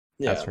 pass.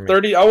 Yeah,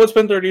 30. I would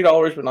spend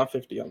 $30, but not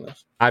 50 on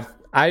this.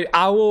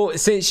 I will,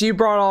 since you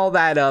brought all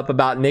that up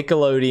about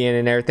Nickelodeon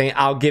and everything,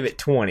 I'll give it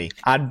 20.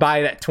 I'd buy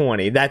it at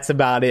 20. That's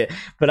about it.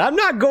 But I'm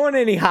not going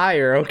any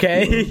higher,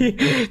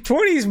 okay?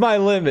 20 is my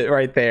limit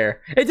right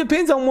there. It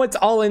depends on what's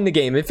all in the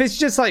game. If it's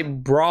just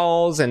like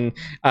brawls and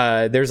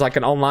there's like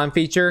an online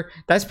feature,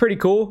 that's pretty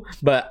cool.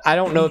 But I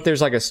don't know if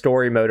there's like a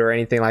story mode or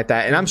anything like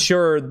that. And I'm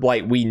sure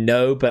like we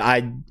know, but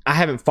I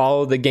haven't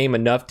followed the game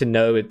enough to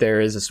know if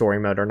there is a story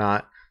mode or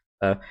not.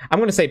 I'm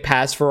going to say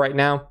pass for right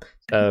now.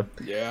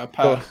 Yeah,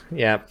 pass.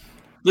 Yeah.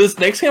 This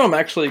next game I'm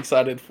actually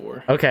excited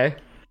for. Okay.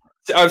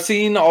 I've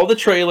seen all the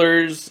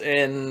trailers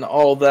and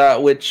all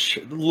that, which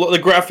the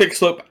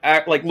graphics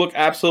look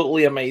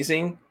absolutely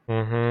amazing.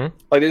 Mm-hmm.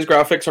 Like, these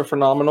graphics are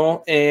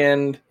phenomenal.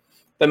 And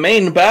the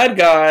main bad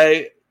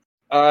guy,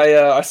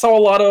 I saw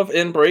a lot of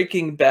in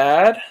Breaking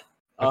Bad.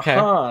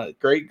 Okay.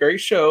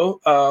 Great show.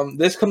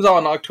 This comes out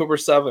on October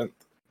 7th.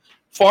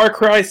 Far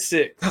Cry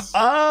 6.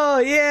 Oh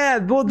yeah,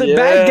 well the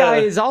bad guy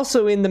is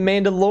also in The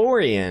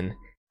Mandalorian.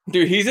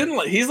 Dude, he's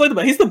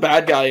the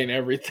bad guy in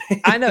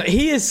everything. I know,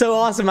 he is so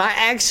awesome.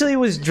 I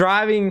was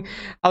driving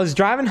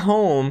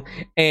home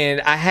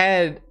and I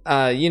had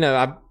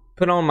I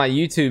put on my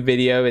YouTube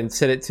video and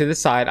set it to the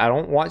side. I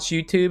don't watch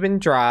YouTube and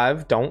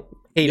drive. Don't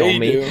hate on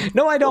me. Do.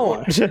 No, I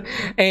don't.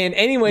 And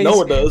anyways,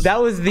 no, it does.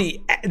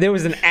 There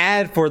was an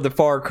ad for the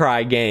Far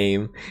Cry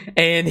game,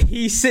 and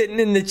he's sitting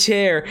in the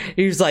chair.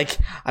 He was like,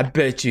 "I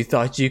bet you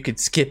thought you could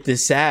skip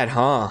this ad,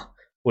 huh?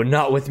 Well,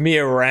 not with me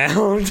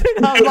around."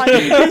 And I'm like,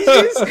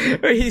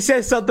 he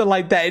says something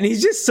like that, and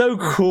he's just so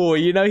cool.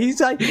 You know, he's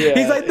like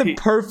the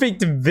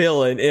perfect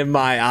villain in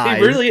my eyes.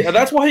 He really,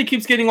 that's why he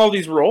keeps getting all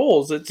these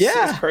roles. It's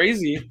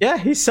crazy. Yeah,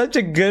 he's such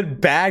a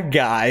good bad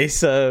guy.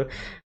 So.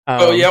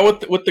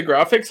 With the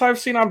graphics I've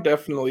seen, I'm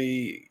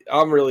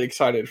really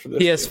excited for this.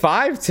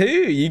 PS5 too.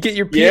 You get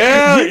your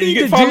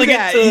you finally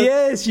get to,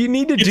 yes, you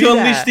need to do that.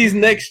 Unleash these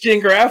next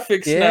gen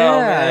graphics now,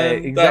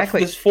 man. Exactly.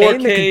 This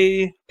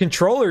 4K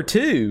controller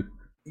too.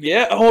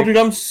 Yeah. Oh, dude,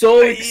 I'm so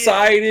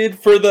excited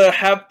for the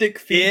haptic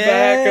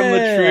feedback on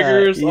the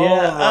triggers.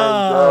 Yeah.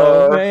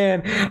 Oh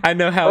man, I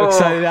know how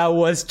excited I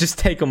was. Just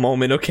take a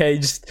moment, okay?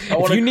 Just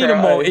if you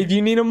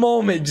need a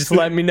moment, just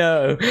let me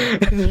know.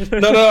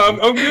 No,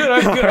 I'm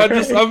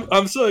good.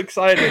 I'm so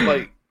excited.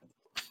 Like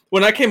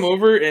when I came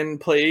over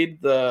and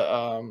played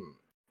the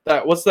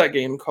what's that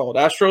game called?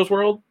 Astro's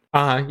World.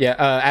 Astro's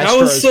that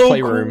was so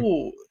Playroom.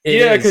 Cool.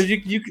 Yeah, because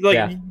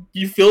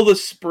you feel the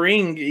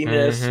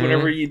springiness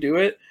whenever you do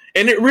it.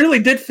 And it really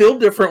did feel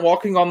different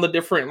walking on the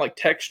different like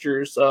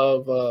textures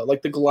of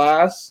like the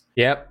glass.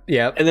 Yep.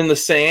 And then the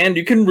sand.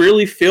 You can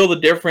really feel the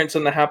difference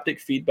in the haptic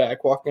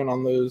feedback walking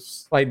on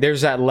those. Like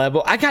there's that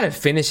level. I gotta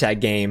finish that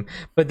game,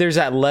 but there's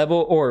that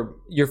level, or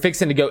you're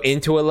fixing to go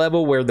into a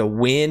level where the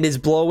wind is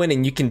blowing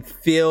and you can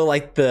feel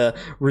like the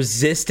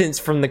resistance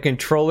from the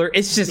controller.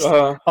 It's just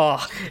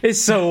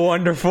it's so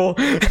wonderful.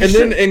 And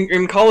then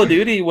in Call of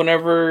Duty,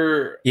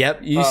 whenever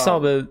you saw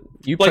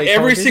you like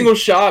every single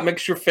shot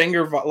makes your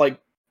finger like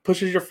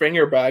pushes your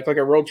finger back like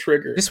a real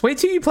trigger. Just wait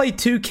till you play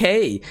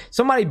 2K.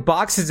 Somebody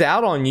boxes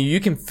out on you, you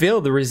can feel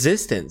the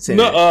resistance in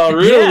it.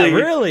 Really? Yeah,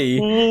 really.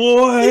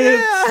 What?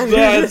 Yeah.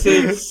 That's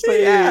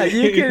insane.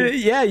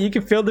 You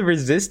can feel the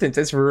resistance.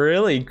 It's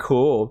really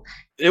cool.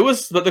 It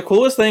was, but the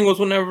coolest thing was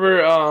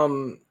whenever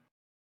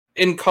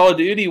in Call of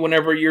Duty,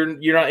 whenever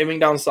you're not aiming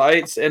down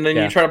sights and then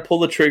you try to pull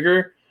the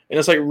trigger and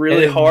it's like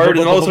really hard,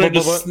 and all of a sudden it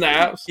just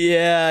snaps.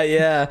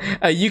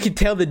 Yeah. You can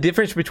tell the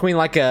difference between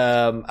like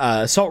a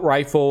assault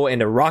rifle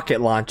and a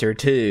rocket launcher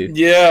too.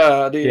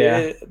 Yeah, dude.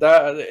 Yeah.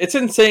 It's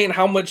insane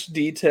how much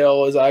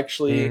detail is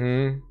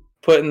actually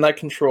put in that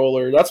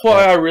controller. That's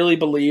why I really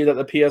believe that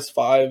the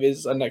PS5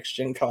 is a next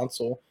gen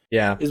console.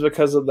 Yeah, is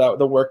because of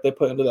the work they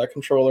put into that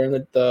controller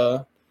and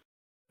the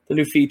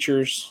new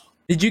features.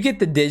 Did you get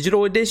the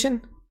digital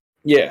edition?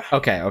 Yeah.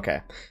 Okay.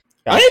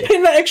 Gotcha. I ain't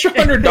paying that extra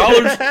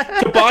 $100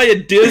 to buy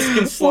a disc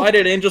and slide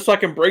it in just so I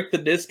can break the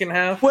disc in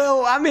half.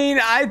 Well, I mean,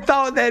 I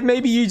thought that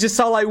maybe you just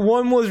saw like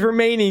one was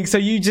remaining, so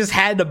you just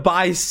had to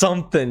buy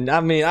something.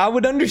 I mean, I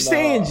would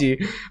understand you,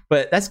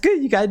 but that's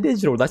good. You got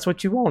digital. That's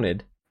what you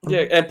wanted.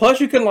 Yeah, and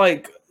plus you can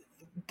I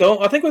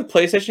think with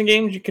PlayStation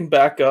games you can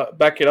back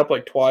it up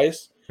like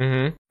twice.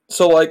 Mm-hmm.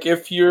 So like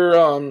if you're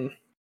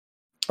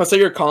let's say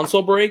your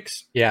console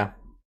breaks. Yeah.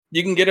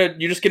 You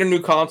just get a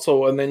new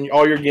console, and then you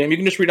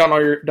can just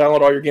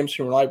download all your games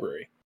from your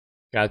library.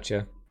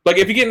 Gotcha. Like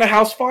if you get in a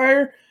house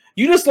fire,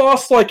 you just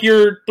lost like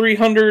your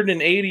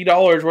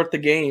 $380 worth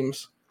of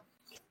games.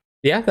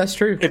 Yeah, that's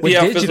true. If you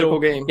have physical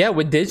games. Yeah,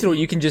 with digital,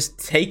 you can just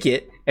take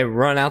it and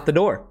run out the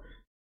door.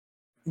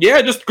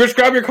 Yeah, just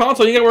grab your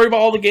console. You got to worry about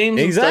all the games.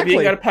 Exactly. And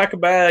stuff. You got to pack a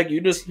bag.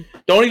 You just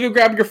don't even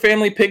grab your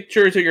family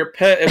pictures or your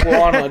pet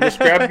iguana. Just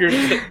grab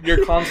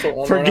your console.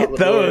 And forget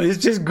those.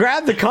 Just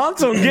grab the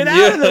console and get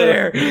out of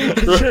there.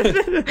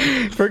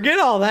 Forget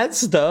all that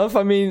stuff.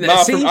 I mean,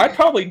 I'd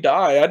probably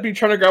die. I'd be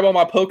trying to grab all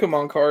my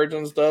Pokemon cards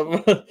and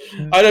stuff.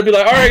 I'd be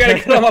like, all right, I got to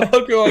get all my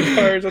Pokemon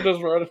cards. I just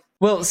run.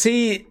 Well,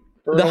 see,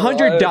 the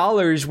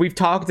 $100 we've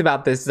talked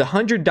about this. The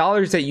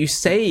 $100 that you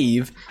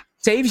saves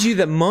you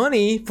the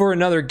money for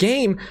another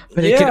game,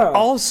 but it can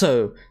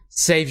also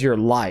save your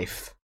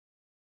life.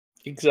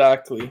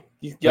 Exactly.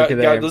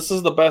 This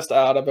is the best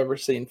ad I've ever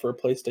seen for a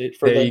PlayStation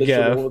for the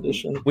digital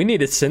edition. We need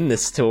to send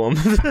this to them.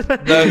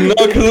 No,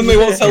 because then they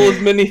won't sell as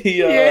many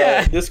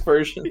disc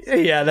versions.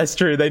 Yeah, that's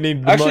true. They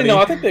need the money. Actually, no,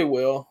 I think they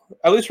will.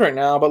 At least right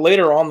now, but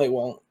later on they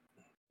won't.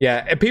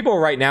 Yeah, and people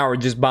right now are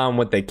just buying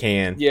what they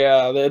can.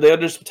 Yeah, they'll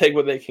just take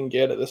what they can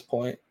get at this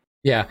point.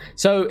 Yeah.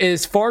 So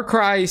is Far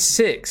Cry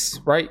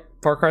 6, right?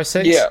 Far Cry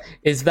 6? Yeah.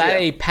 Is that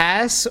a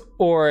pass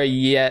or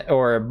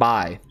a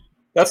buy?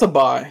 That's a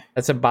buy.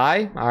 That's a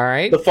buy? All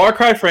right. The Far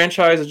Cry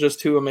franchise is just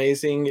too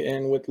amazing,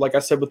 and with, like I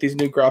said, with these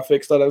new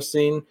graphics that I've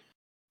seen,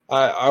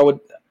 I would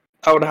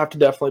have to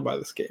definitely buy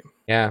this game.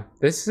 Yeah.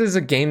 This is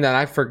a game that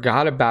I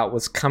forgot about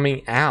was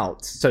coming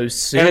out so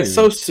soon. And it's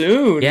so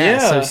soon. Yeah.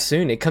 So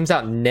soon. It comes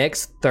out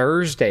next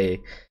Thursday.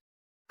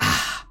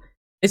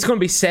 It's going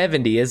to be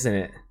 70, isn't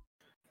it?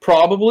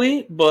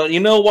 Probably, but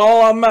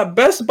while I'm at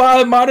Best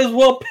Buy, I might as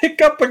well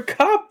pick up a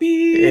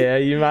copy. Yeah,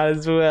 you might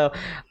as well.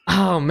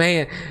 Oh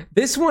man,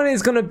 this one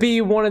is gonna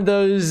be one of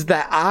those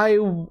that I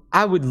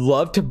would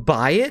love to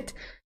buy it.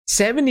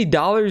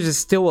 $70 is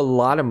still a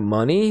lot of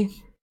money,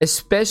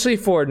 especially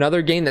for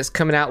another game that's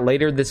coming out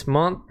later this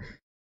month.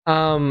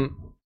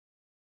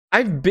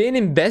 I've been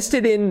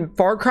invested in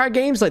Far Cry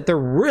games. Like, they're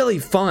really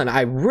fun.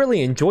 I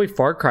really enjoy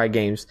Far Cry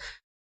games.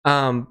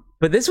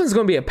 But this one's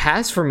going to be a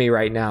pass for me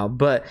right now.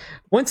 But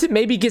once it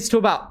maybe gets to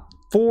about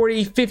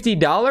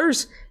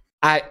 $40-$50,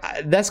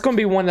 that's going to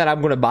be one that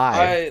I'm going to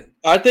buy.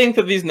 I think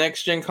that these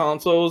next gen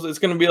consoles, it's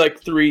going to be like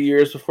 3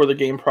 years before the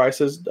game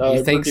prices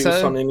reduce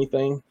on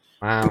anything.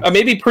 Wow.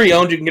 Maybe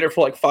pre-owned you can get it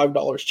for like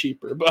 $5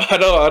 cheaper, but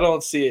I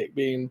don't see it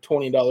being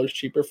 $20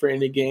 cheaper for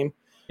any game.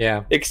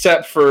 Yeah.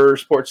 Except for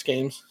sports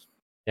games.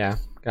 Yeah,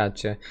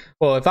 gotcha.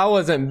 Well, if I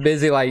wasn't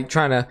busy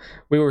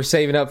we were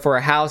saving up for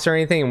a house or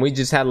anything, and we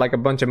just had like a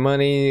bunch of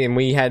money and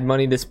we had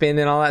money to spend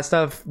and all that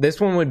stuff,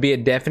 this one would be a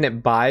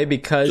definite buy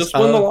because just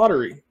win the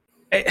lottery.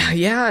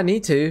 Yeah, I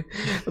need to,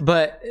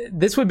 but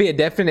this would be a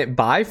definite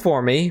buy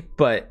for me.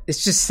 But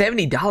it's just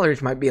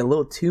 $70 might be a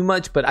little too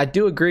much. But I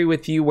do agree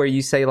with you where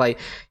you say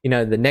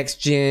the next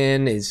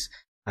gen is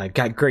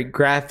got great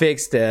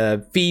graphics,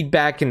 the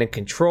feedback in the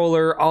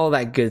controller, all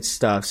that good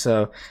stuff.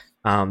 So.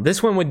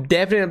 This one would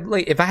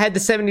definitely, if I had the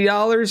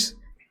 $70,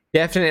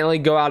 definitely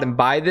go out and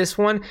buy this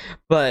one.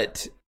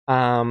 But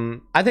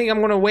I think I'm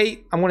going to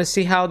wait. I'm going to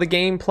see how the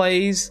game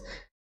plays,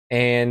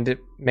 and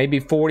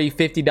maybe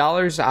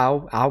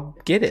 $40-$50, I'll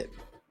get it.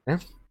 Yeah.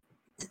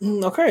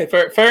 Okay,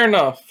 fair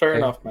enough. Fair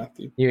enough,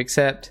 Matthew. You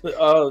accept?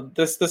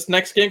 This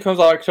next game comes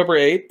out October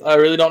 8th. I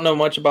really don't know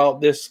much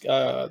about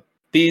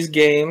these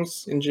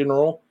games in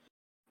general.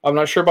 I'm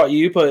not sure about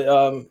you,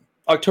 but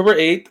October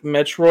 8th,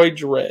 Metroid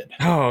Dread.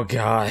 Oh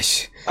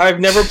gosh, I've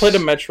never played a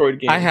Metroid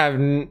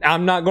game.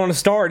 I'm not going to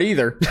start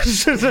either.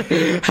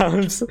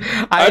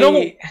 I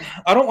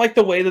don't like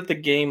the way that the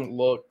game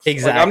looks.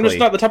 Exactly. Like, I'm just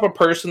not the type of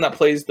person that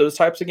plays those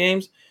types of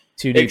games.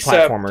 2D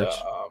platformers.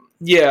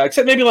 Yeah,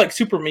 except maybe like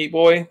Super Meat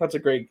Boy. That's a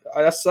great.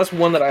 That's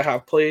one that I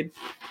have played.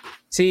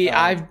 See,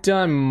 I've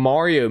done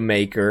Mario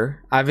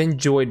Maker. I've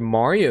enjoyed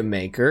Mario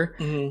Maker,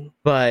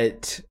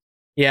 but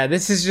yeah,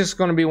 this is just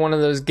going to be one of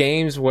those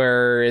games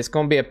where it's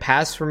going to be a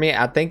pass for me.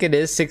 I think it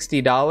is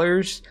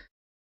 $60,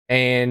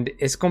 and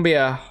it's going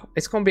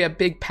to be a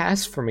big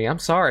pass for me. I'm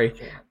sorry.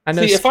 I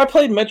know. See, if I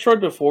played Metroid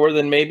before,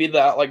 then maybe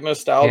that like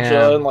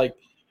nostalgia and like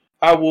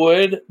I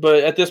would.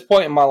 But at this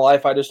point in my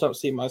life, I just don't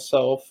see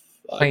myself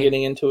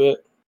getting into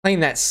it.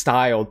 Playing that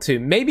style too.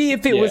 Maybe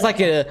if it was like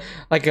a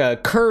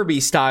Kirby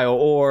style,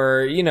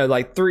 or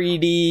like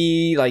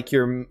 3D, like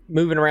you're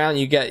moving around,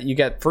 you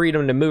got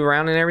freedom to move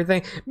around and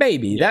everything.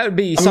 Maybe that would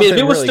be something. If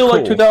it was really still cool.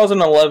 Like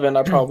 2011,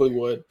 I probably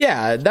would.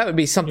 Yeah, that would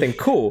be something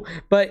cool.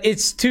 But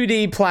it's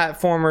 2D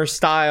platformer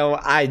style.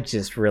 I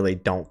just really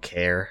don't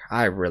care.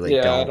 I really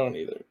don't. Yeah, I don't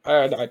either.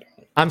 I don't.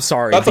 I'm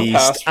sorry, That's Beast. a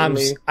pass for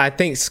me. I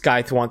think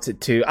Scythe wants it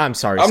too. I'm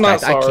sorry, I'm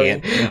Scythe. not sorry. I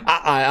can't.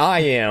 I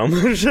am.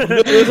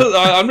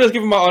 I'm just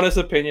giving my honest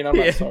opinion. I'm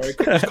not sorry.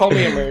 Just call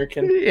me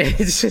American. Yeah,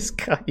 it's just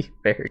call you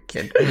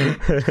American.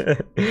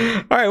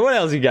 All right, what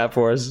else you got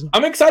for us?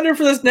 I'm excited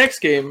for this next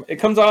game. It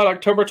comes out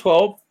October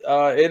 12th.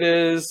 It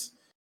is.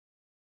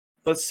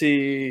 Let's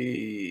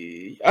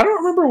see. I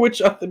don't remember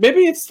which.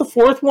 Maybe it's the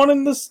fourth one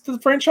in the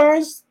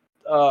franchise.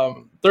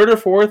 Third or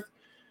fourth.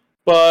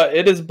 But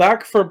it is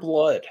Back 4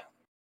 Blood.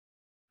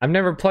 I've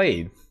never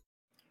played.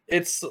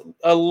 It's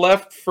a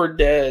Left 4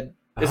 Dead.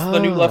 It's the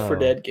new Left 4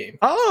 Dead game.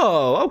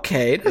 Oh,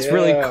 okay. That's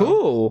really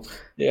cool.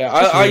 Yeah,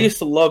 I used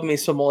to love me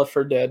some Left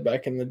 4 Dead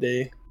back in the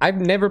day.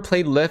 I've never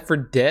played Left 4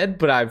 Dead,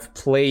 but I've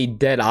played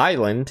Dead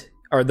Island.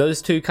 Are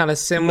those two kind of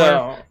similar?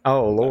 No.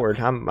 Oh, Lord.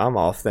 I'm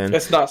off then.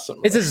 It's not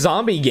similar. It's a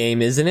zombie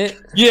game, isn't it?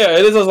 Yeah,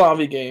 it is a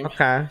zombie game.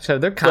 Okay, so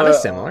they're kind of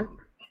similar.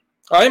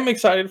 I'm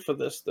excited for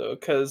this, though,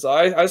 because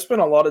I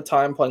spent a lot of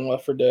time playing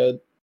Left 4 Dead,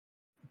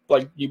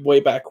 like way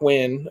back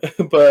when,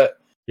 but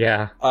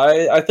yeah,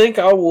 I think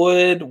I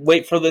would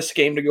wait for this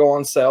game to go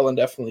on sale and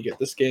definitely get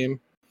this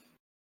game.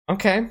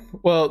 Okay,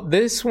 well,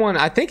 this one,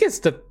 I think it's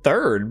the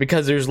third,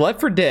 because there's Left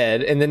 4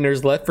 Dead, and then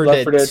there's Left 4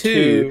 Dead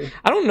 2.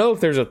 I don't know if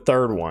there's a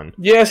third one.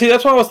 Yeah, see,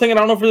 that's what I was thinking.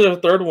 I don't know if there's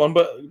a third one,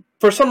 but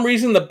for some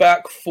reason, the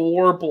Back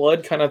 4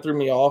 Blood kind of threw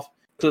me off,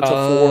 because it's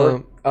a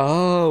 4.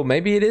 Oh,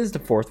 maybe it is the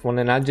fourth one,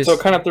 and so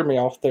it kind of threw me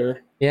off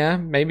there. Yeah,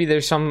 maybe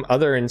there's some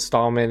other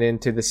installment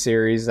into the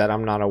series that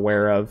I'm not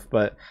aware of,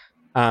 but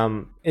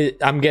I'm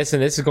guessing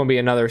this is going to be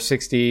another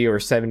 $60 or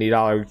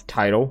 $70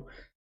 title.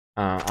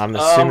 I'm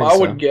assuming I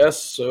would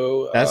guess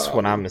so. That's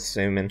what I'm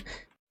assuming.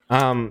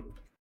 But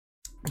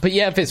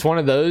yeah, if it's one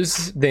of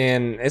those,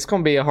 then it's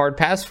going to be a hard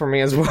pass for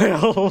me as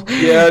well.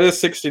 Yeah, it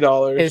is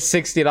 $60. It's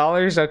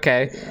 $60?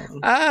 Okay. Yeah.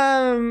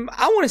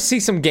 I want to see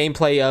some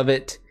gameplay of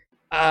it.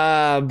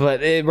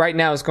 But right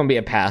now it's going to be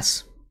a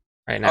pass.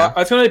 Right now,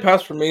 it's going to be a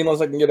pass for me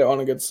unless I can get it on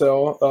a good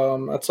sale.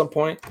 At some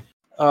point,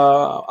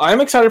 I'm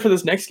excited for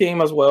this next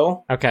game as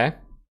well. Okay.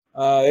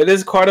 It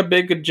is quite a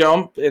big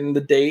jump in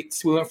the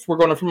dates. We're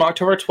going from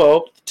October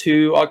 12th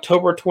to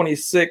October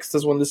 26th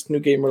is when this new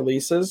game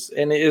releases,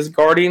 and it is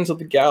Guardians of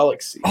the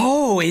Galaxy.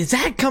 Oh, is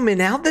that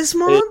coming out this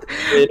month?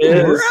 It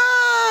is.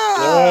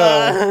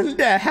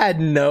 I had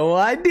no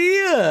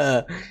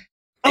idea.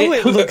 Oh,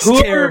 it looks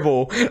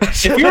terrible.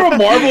 If you're a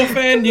Marvel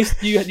fan, you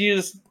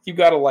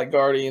gotta like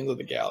Guardians of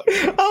the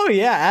Galaxy. Oh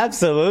yeah,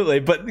 absolutely.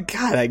 But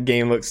God, that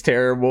game looks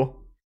terrible.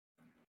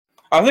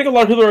 I think a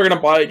lot of people are gonna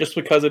buy it just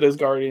because it is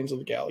Guardians of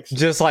the Galaxy.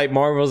 Just like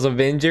Marvel's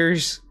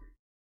Avengers.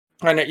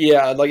 I know,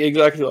 yeah, like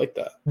exactly like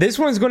that. This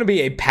one's going to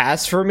be a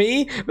pass for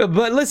me, but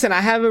listen, I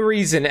have a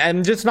reason.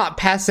 I'm just not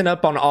passing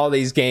up on all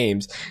these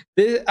games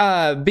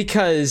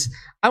because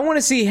I want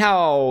to see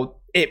how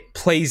it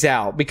plays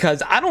out,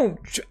 because I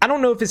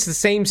don't know if it's the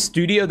same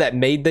studio that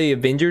made the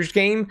Avengers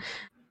game,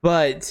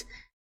 but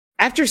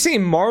after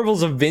seeing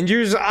Marvel's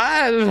Avengers,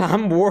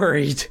 I'm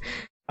worried.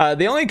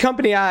 The only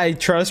company I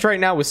trust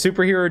right now with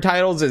superhero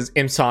titles is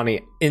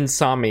Insomniac.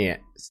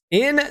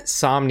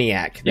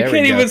 There you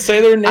can't even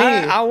say their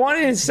name. I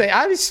wanted to say,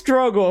 I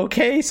struggle,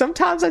 okay?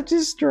 Sometimes I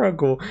just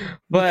struggle.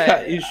 But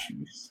got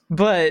issues.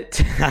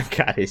 But I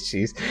got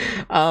issues.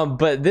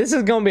 But this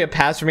is going to be a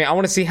pass for me. I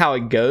want to see how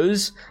it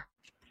goes.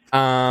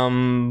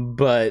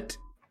 But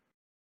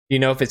you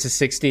know if it's a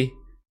 60?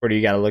 Or do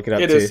you got to look it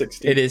up? It is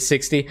 60. It is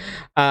 60.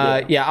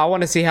 Yeah, I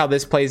want to see how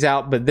this plays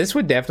out, but this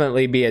would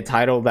definitely be a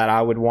title that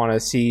I would want to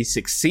see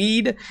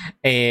succeed.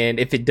 And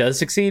if it does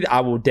succeed, I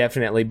will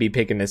definitely be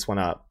picking this one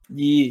up.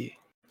 Yeah.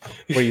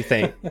 What do you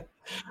think?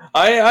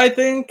 I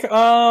think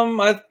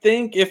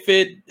if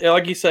it,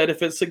 like you said,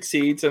 if it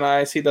succeeds and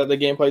I see that the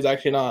gameplay is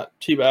actually not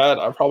too bad,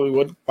 I probably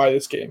would buy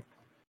this game.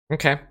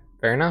 Okay,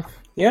 fair enough.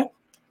 Yeah.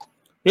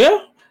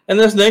 And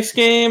this next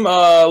game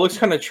looks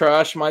kind of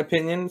trash in my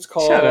opinion. It's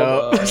called Shut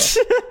up.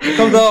 it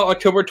comes out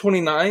October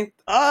 29th.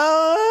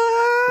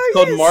 It's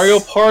called Yes. Mario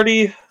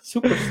Party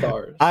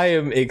Superstars. I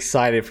am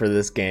excited for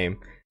this game.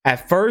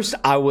 At first,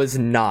 I was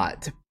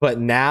not, but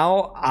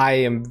now I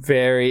am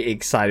very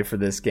excited for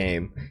this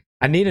game.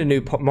 I need a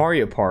new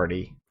Mario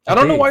Party. I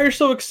don't know why you're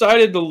so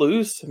excited to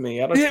lose to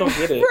me. I just don't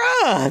get it.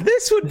 Bruh,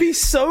 this would be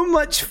so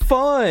much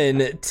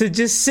fun to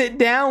just sit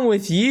down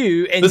with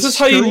you and this is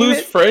how you lose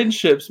it.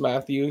 friendships,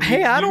 Matthew.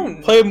 Hey, I you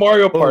don't play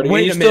Mario Party.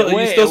 Wait a minute.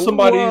 You still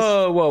somebody's.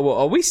 Whoa.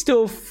 Are we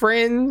still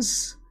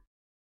friends?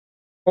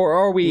 Or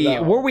are we?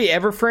 No. Were we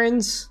ever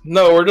friends?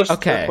 No, we're just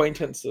Okay.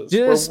 acquaintances.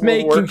 Just we're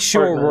making work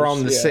sure we're partners,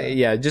 on the same.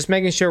 Yeah, just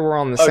making sure we're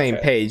on the same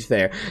Okay. page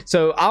there.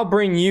 So I'll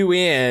bring you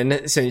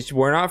in since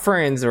we're not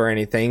friends or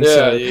anything.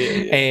 Yeah,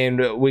 Yeah.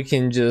 And we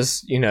can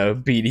just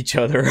beat each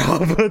other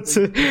up. I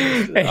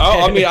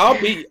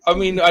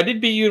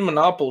did beat you in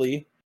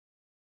Monopoly.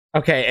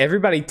 Okay,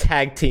 everybody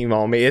tag team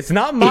on me. It's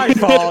not my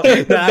fault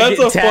that I That's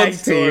get a fun tag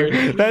story.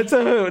 team. That's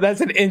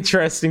an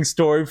interesting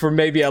story for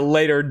maybe a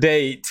later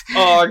date.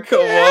 Oh,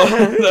 come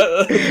on.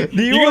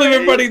 Do You you can wanna- leave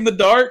everybody in the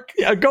dark?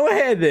 Yeah, go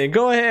ahead then.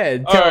 Go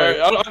ahead. All right,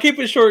 I'll keep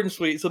it short and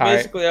sweet. So All right.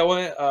 basically, I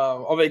went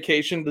on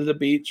vacation to the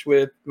beach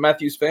with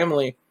Matthew's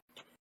family,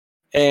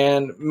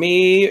 and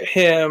me,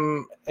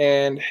 him,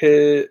 and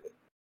his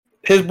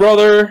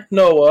brother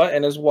Noah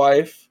and his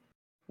wife.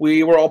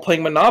 We were all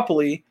playing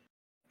Monopoly,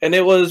 and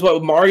it was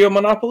Mario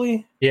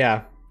Monopoly,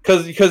 Yeah.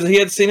 because he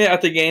had seen it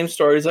at the game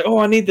store. He's like, "Oh,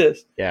 I need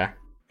this," Yeah.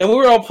 and we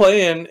were all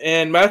playing,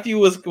 and Matthew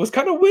was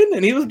kind of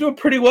winning. He was doing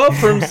pretty well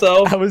for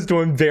himself. I was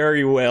doing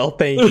very well,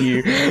 thank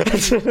you. And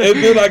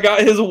then I got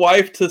his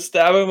wife to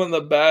stab him in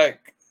the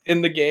back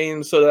in the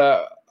game so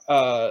that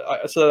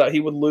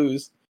he would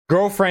lose.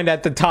 Girlfriend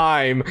at the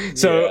time,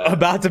 so Yeah.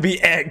 about to be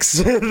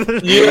ex. Yeah,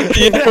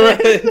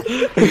 right.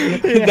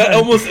 That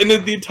almost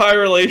ended the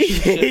entire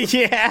relationship.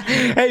 Yeah.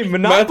 Hey,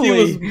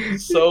 Monopoly. Matthew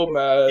was so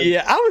mad.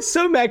 Yeah, I was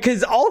so mad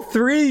because all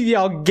three of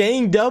y'all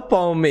ganged up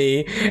on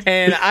me,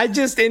 and I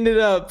just ended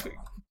up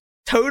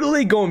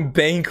totally going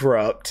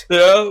bankrupt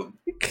Yeah.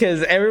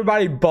 because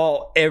everybody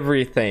bought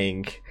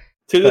everything.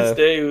 To this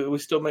day, we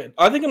still make.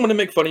 I think I'm gonna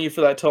make fun of you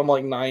for that till I'm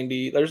like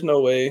 90. There's no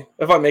way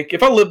if I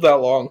live that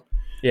long.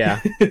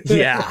 Yeah,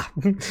 yeah.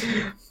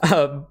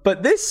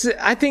 But this,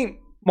 I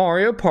think,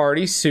 Mario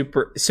Party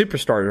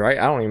Superstars, right?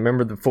 I don't even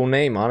remember the full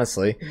name,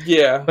 honestly.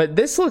 Yeah. But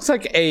this looks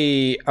like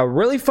a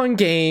really fun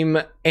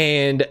game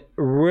and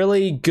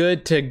really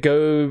good to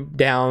go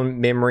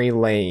down memory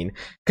lane.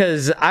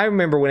 Because I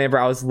remember whenever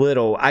I was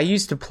little, I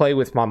used to play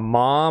with my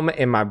mom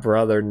and my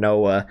brother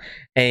Noah,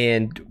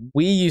 and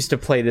we used to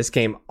play this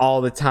game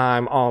all the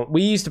time.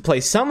 We used to play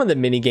some of the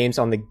mini games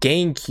on the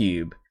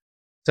GameCube.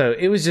 So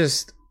it was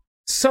just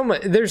so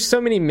much. There's so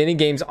many mini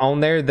games on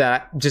there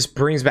that just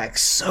brings back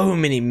so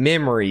many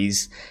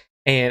memories,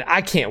 and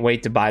I can't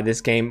wait to buy this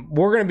game.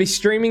 We're going to be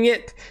streaming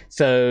it,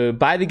 so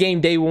buy the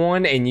game day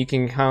one, and you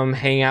can come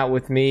hang out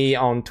with me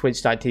on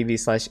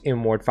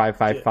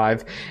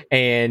twitch.tv/mward555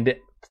 and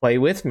play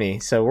with me.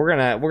 So we're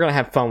gonna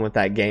have fun with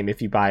that game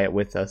if you buy it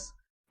with us.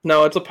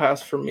 No, it's a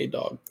pass for me,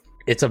 dog.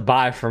 It's a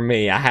buy for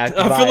me. I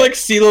feel like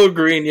CeeLo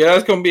Green. Yeah,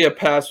 that's gonna be a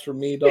pass for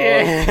me, dog.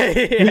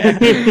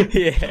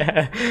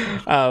 Yeah.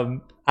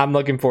 I'm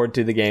looking forward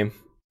to the game.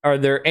 Are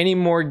there any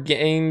more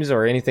games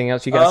or anything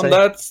else you guys say?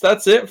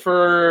 That's it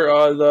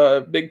for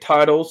the big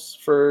titles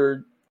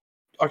for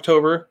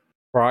October.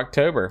 For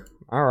October.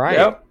 All right.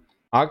 Yep.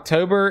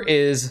 October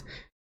is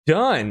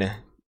done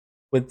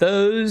with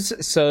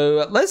those.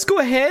 So let's go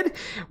ahead.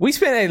 We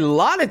spent a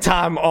lot of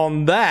time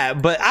on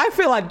that, but I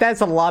feel like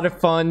that's a lot of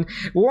fun.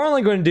 We're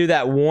only going to do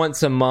that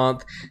once a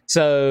month.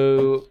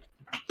 So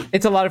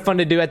it's a lot of fun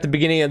to do at the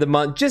beginning of the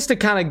month just to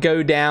kind of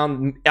go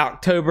down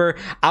October.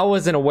 I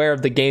wasn't aware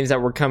of the games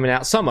that were coming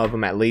out, some of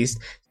them at least.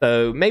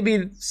 So maybe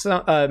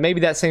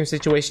that same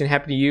situation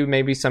happened to you.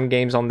 Maybe some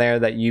games on there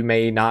that you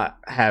may not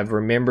have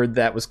remembered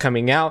that was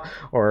coming out,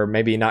 or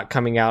maybe not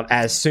coming out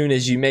as soon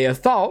as you may have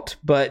thought.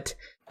 But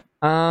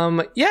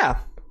yeah,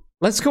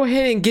 let's go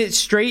ahead and get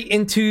straight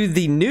into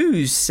the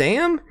news.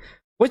 Sam,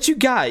 what you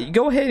got? You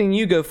go ahead and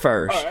you go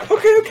first. All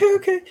right.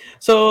 Okay.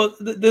 So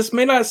this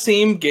may not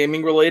seem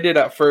gaming related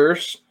at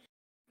first,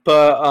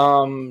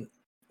 but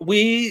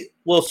we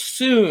will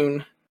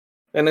soon,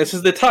 and this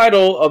is the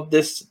title of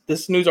this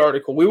news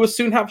article, we will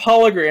soon have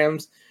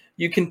holograms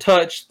you can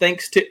touch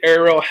thanks to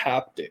Aero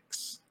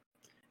Haptics.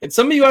 And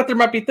some of you out there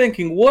might be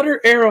thinking, what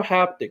are Aero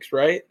Haptics,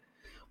 right?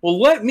 Well,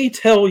 let me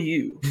tell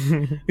you.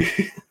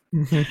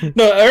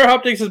 No, Aero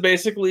Haptics is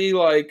basically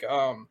like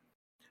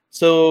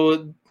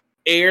so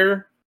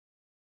air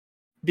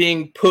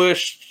being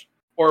pushed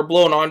or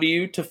blown onto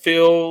you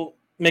to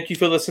make you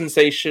feel the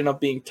sensation of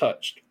being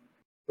touched,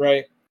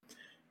 right?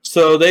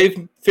 So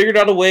they've figured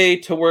out a way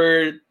to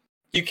where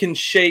you can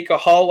shake a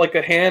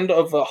hand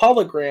of a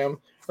hologram,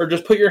 or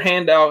just put your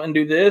hand out and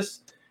do this,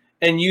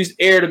 and use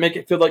air to make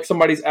it feel like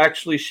somebody's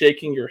actually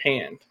shaking your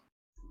hand.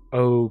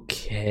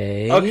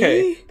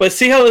 Okay. But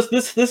see how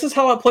this is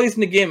how it plays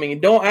into gaming.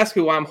 And don't ask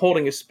me why I'm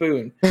holding a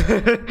spoon.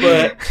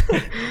 But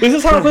this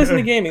is how it plays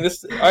into gaming.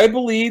 I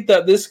believe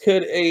that this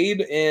could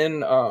aid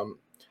in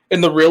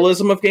the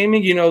realism of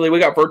gaming. You know, we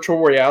got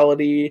virtual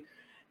reality,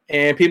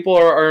 and people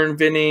are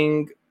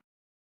inventing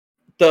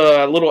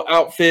the little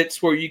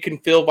outfits where you can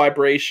feel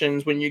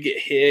vibrations when you get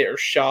hit or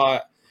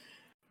shot.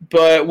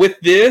 But with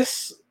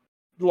this,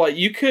 like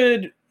it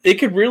could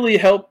really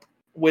help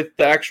with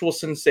the actual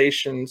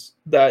sensations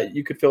that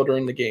you could feel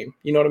during the game.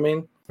 You know what I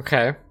mean?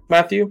 Okay.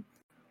 Matthew?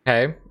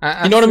 Okay.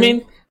 You know what I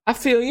mean? I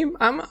feel you.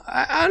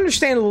 I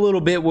understand a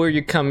little bit where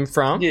you're coming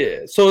from. Yeah.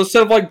 So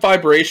instead of like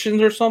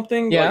vibrations or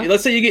something, like,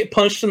 let's say you get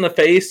punched in the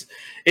face,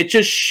 it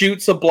just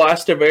shoots a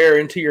blast of air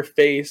into your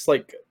face,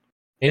 like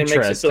it makes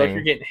it feel like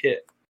you're getting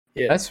hit.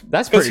 Yeah. That's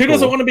pretty Because who cool.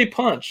 doesn't want to be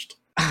punched?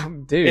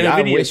 Dude,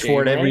 I wish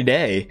for it every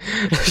day.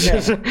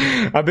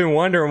 Yeah. I've been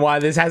wondering why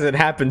this hasn't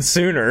happened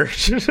sooner.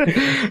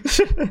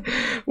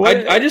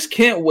 I just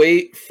can't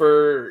wait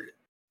for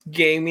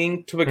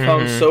gaming to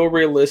become so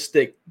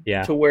realistic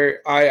to where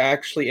I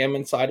actually am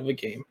inside of a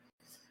game.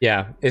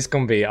 Yeah, it's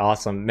gonna be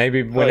awesome.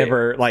 Maybe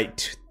whenever, like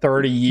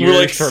 30 years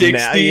like from 60.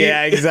 now.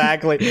 Yeah,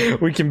 exactly.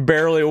 We can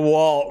barely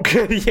walk.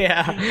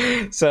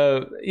 Yeah.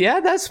 So yeah,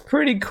 that's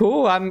pretty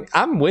cool.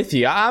 I'm with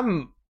you.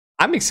 I'm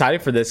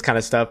excited for this kind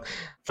of stuff.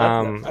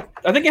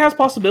 I think it has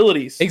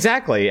possibilities.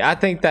 Exactly. I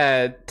think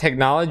that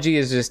technology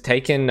is just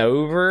taking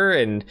over,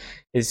 and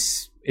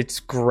it's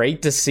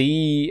great to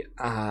see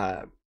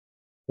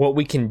what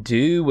we can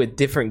do with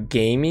different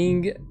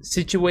gaming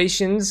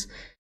situations.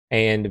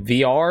 And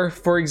VR,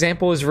 for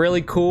example, is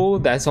really cool.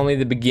 That's only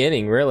the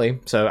beginning, really.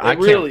 So it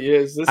really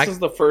is. This is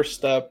the first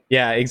step.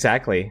 Yeah,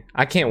 exactly.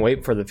 I can't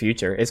wait for the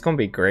future. It's going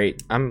to be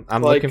great. I'm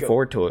looking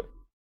forward to it.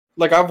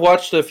 Like, I've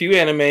watched a few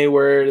anime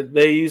where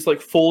they use like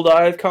full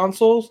dive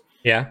consoles.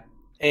 Yeah.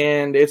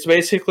 And it's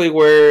basically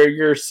where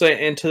you're sent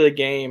into the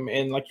game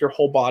and like your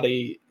whole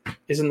body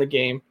is in the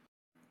game.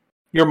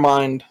 Your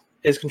mind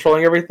is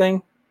controlling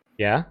everything.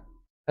 Yeah.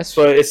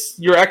 So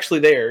you're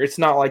actually there. It's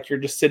not like you're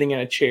just sitting in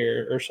a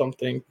chair or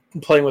something,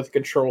 playing with a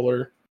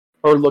controller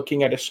or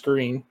looking at a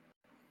screen.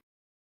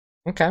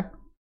 Okay.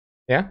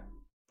 Yeah.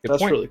 Good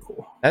point. Really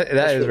cool.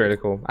 That is really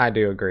cool. I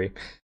do agree.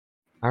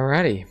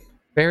 Alrighty.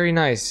 Very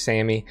nice,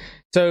 Sammy.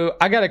 So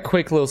I got a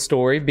quick little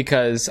story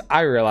because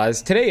I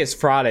realized today is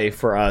Friday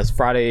for us.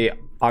 Friday,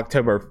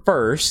 October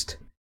 1st.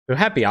 So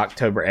happy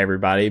October,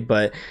 everybody.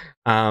 But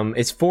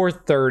it's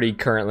 4:30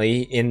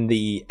 currently in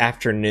the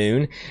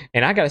afternoon,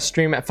 and I got to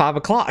stream at 5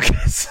 o'clock.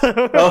 So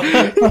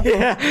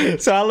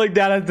I looked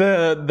down at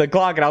the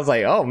clock and I was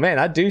like, oh man,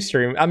 I do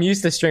stream. I'm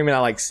used to streaming at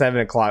like 7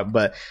 o'clock,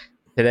 but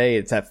today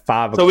it's at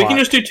 5 o'clock. So we can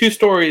just do 2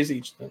 stories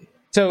each then.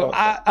 So,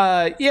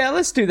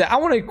 let's do that. I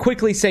want to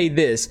quickly say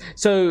this.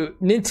 So,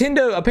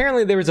 Nintendo,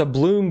 apparently there was a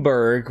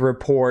Bloomberg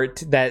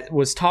report that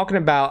was talking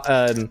about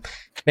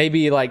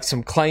maybe like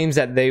some claims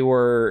that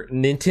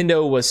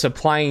Nintendo was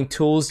supplying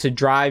tools to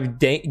drive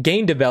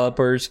game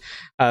developers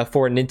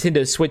for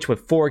Nintendo Switch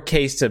with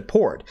 4K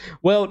support.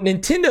 Well,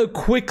 Nintendo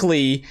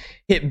quickly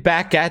hit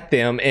back at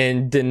them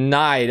and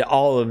denied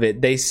all of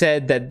it. They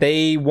said that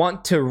they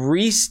want to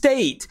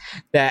restate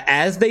that,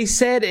 as they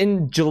said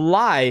in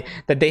July,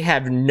 that they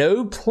have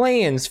no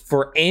plans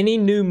for any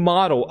new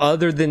model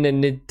other than the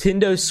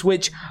Nintendo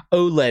Switch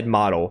OLED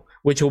model,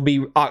 which will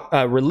be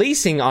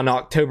releasing on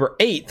October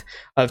 8th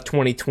of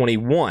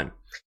 2021.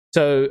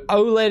 So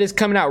OLED is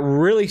coming out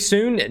really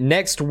soon,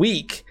 next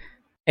week,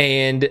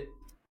 and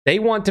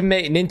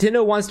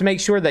Nintendo wants to make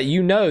sure that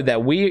you know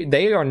that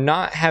they are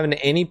not having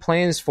any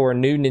plans for a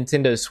new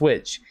Nintendo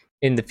Switch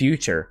in the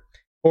future,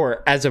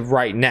 or as of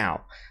right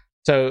now.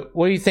 So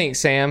what do you think,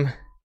 Sam?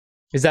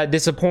 Is that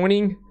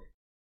disappointing?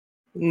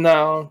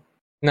 No.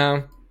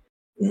 I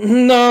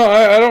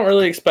don't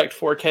really expect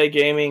 4K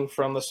gaming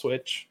from the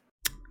Switch.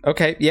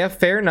 Okay, yeah,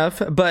 fair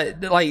enough.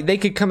 But like, they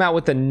could come out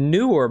with a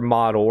newer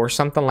model or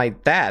something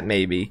like that,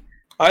 maybe.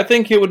 I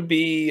think it would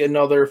be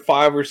another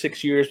 5 or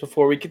 6 years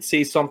before we could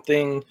see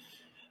something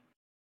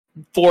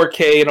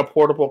 4K in a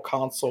portable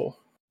console.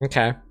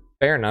 Okay,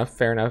 fair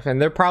enough.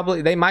 And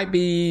they might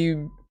be,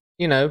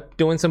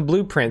 doing some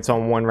blueprints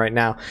on one right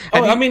now.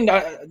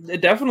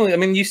 Definitely. I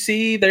mean, you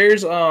see,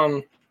 there's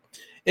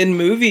in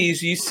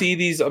movies, you see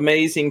these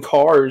amazing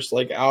cars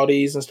like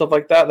Audis and stuff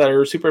like that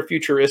are super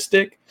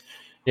futuristic.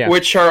 Yeah.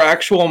 Which are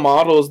actual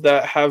models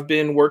that have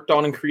been worked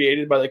on and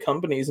created by the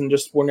companies and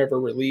just were never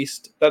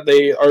released, that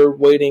they are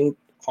waiting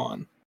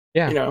on.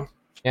 Yeah.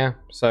 Yeah.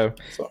 So,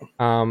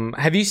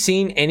 have you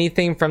seen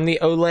anything from the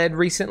OLED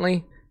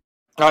recently?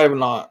 I have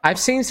not. I've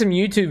seen some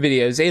YouTube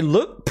videos. They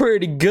look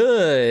pretty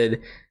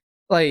good.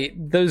 Like,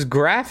 those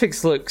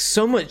graphics look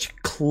so much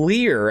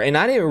clearer, and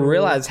I didn't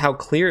realize how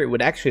clear it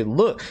would actually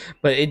look,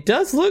 but it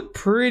does look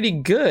pretty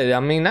good.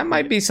 I mean, that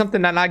might be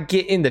something that I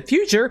get in the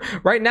future.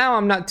 Right now,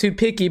 I'm not too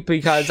picky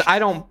because I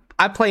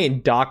play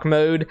in dock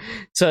mode.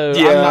 So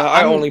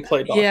I only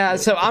play dock mode.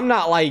 So I'm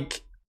not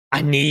like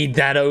I need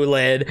that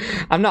OLED.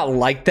 I'm not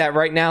like that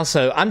right now,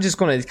 so I'm just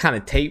going to kind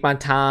of take my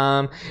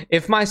time.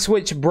 If my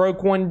Switch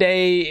broke one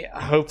day,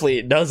 hopefully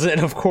it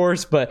doesn't, of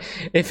course, but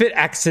if it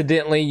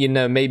accidentally,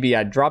 maybe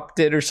I dropped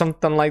it or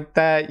something like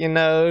that,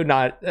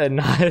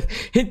 not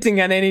hinting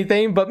at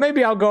anything, but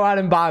maybe I'll go out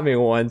and buy me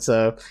one.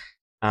 So,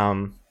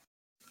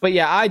 but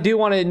yeah, I do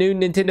want a new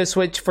Nintendo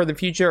Switch for the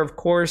future, of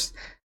course.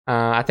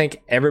 I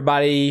think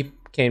everybody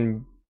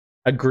can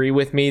agree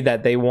with me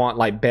that they want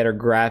like better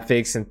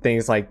graphics and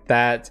things like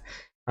that,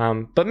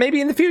 but maybe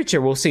in the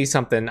future we'll see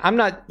something. I'm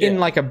not in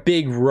like a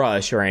big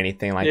rush or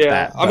anything like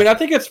that. I mean, I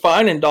think it's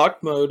fine in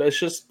dock mode. It's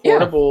just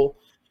portable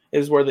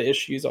is where the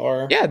issues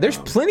are. There's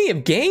plenty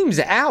of games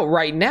out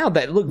right now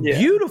that look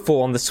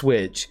beautiful on the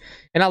Switch,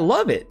 and I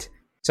love it.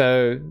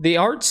 So the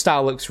art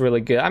style looks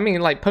really good. I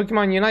mean, like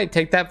Pokemon Unite,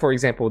 take that for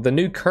example, the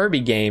new Kirby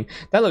game,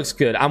 that looks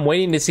good. I'm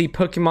waiting to see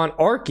Pokemon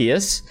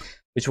Arceus,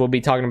 which we'll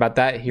be talking about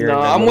that here. No,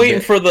 I'm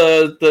waiting for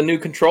the new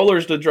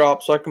controllers to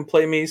drop so I can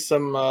play me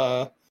some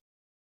Mario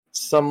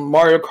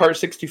Kart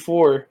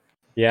 64.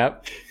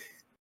 Yep.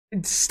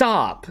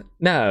 Stop.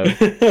 No.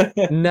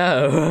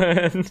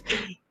 No.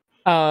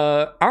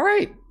 All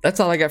right. That's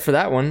all I got for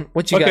that one.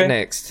 What you got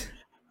next?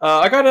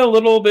 I got a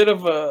little bit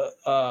of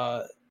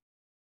a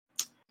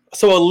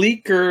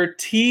leaker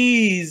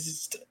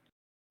teased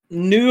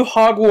new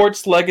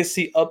Hogwarts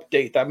Legacy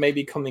update that may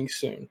be coming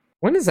soon.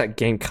 When is that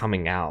game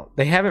coming out?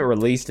 They haven't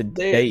released a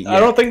date yet. I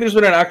don't think there's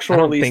been an actual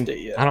release date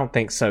yet. I don't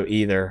think so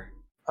either.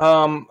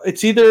 I think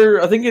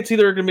it's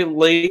either going to be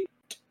late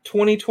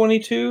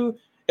 2022.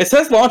 It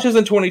says launches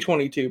in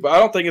 2022, but I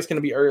don't think it's going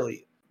to be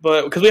early.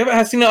 But because we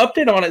haven't seen an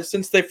update on it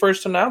since they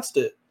first announced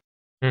it.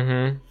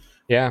 Mm-hmm.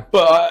 Yeah.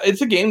 But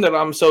it's a game that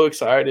I'm so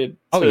excited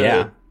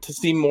to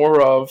see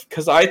more of,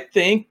 because I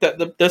think that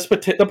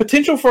the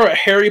potential for a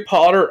Harry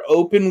Potter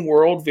open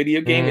world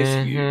video game is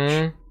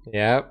huge.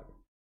 Yep.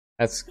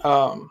 That's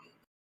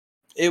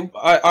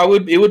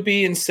it would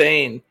be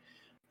insane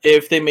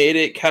if they made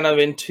it kind of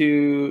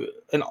into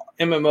an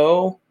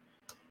MMO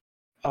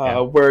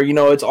where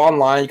it's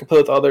online, you can play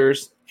with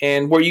others,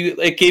 and where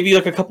it gave you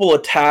like a couple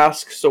of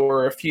tasks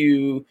or a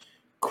few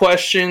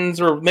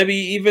questions or maybe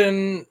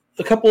even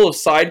a couple of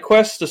side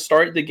quests to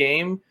start the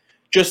game,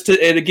 just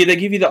to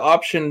give you the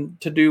option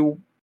to do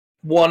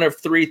one of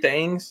three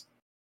things.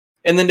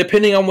 And then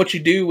depending on what you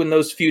do in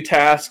those few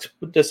tasks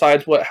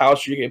decides what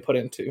house you get put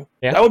into.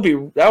 Yeah. That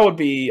would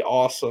be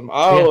awesome.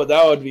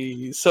 That would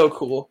be so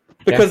cool.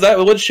 Because that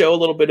would show a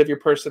little bit of your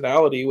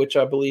personality, which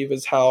I believe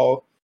is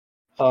how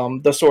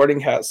the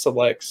Sorting Hat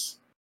selects.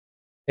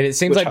 And it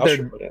seems like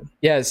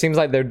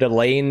they're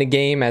delaying the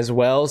game as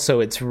well,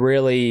 so it's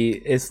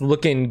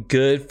looking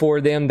good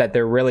for them that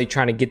they're really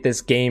trying to get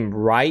this game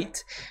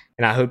right.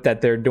 And I hope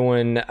that they're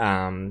doing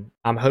I'm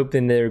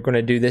hoping they're going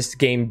to do this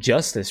game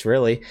justice,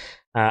 really.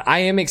 I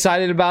am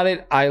excited about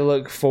it. I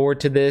look forward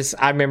to this.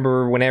 I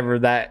remember whenever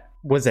that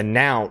was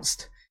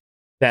announced,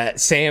 that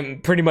Sam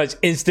pretty much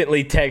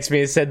instantly texted me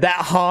and said that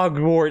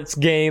Hogwarts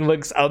game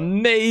looks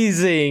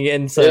amazing,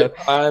 and so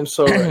I'm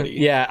so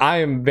ready. I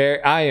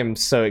am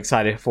so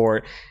excited for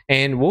it,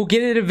 and we'll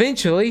get it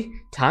eventually.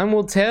 Time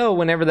will tell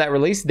whenever that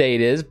release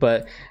date is,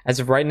 but as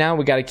of right now,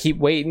 we got to keep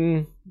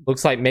waiting.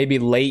 Looks like maybe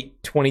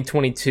late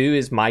 2022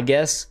 is my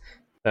guess.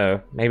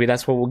 So maybe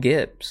that's what we'll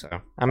get. So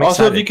I'm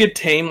excited. Also, if you could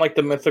tame like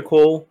the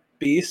mythical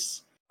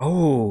beasts.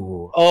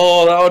 Oh,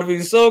 that would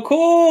be so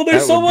cool.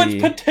 There's so much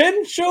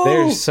potential.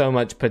 There's so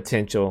much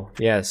potential.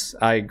 Yes,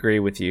 I agree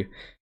with you.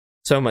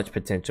 So much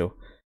potential.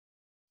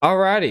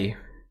 Alrighty. Is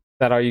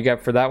that all you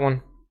got for that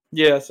one?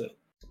 Yeah, that's it.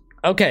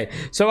 Okay,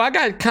 so I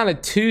got kind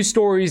of two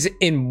stories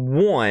in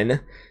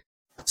one.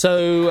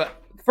 So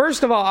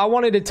first of all, I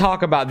wanted to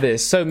talk about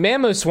this. So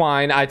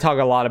Mamoswine, I talk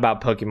a lot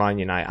about Pokemon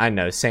Unite. I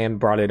know, Sam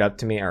brought it up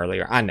to me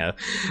earlier. I know.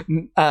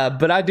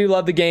 But I do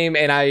love the game,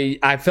 and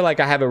I feel like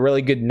I have a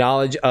really good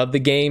knowledge of the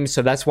game,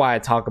 so that's why I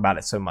talk about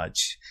it so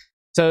much.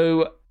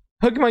 So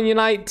Pokemon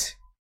Unite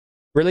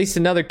released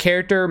another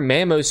character,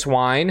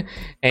 Mamoswine,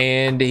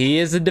 and he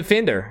is a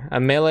defender, a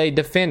melee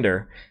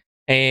defender.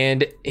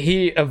 And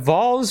he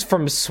evolves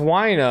from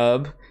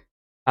Swinub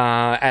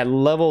at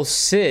level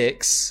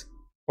 6,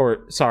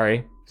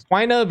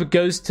 Swinub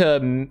goes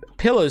to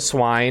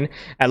Pillow-Swine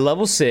at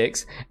level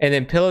 6, and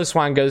then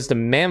Pillow-Swine goes to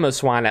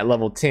Mamoswine at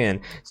level 10.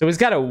 So he's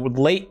got a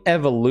late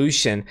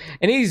evolution,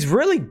 and he's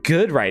really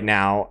good right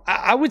now.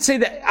 I would say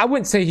that I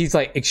wouldn't say he's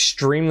like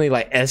extremely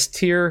like S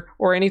tier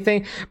or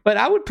anything, but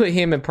I would put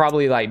him in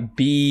probably like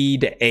B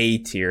to A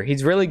tier.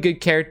 He's a really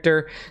good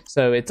character,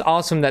 so it's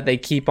awesome that they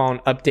keep on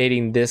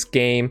updating this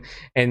game,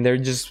 and they're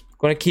just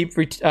going to keep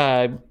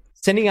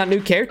sending out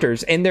new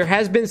characters. And there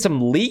has been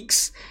some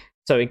leaks.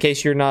 So in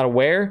case you're not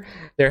aware,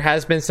 there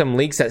has been some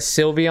leaks that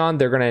Sylveon,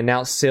 they're going to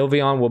announce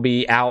Sylveon will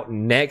be out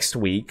next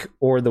week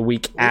or the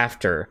week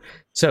after.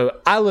 So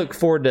I look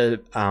forward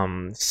to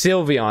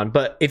Sylveon.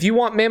 But if you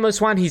want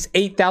Mamoswine, he's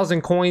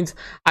 8,000 coins.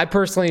 I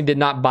personally did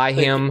not buy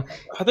him.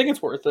 I think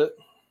it's worth it.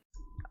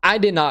 I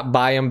did not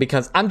buy him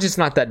because I'm just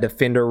not that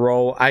defender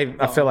role.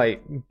 I feel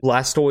like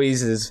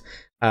Blastoise is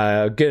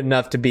good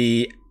enough to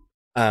be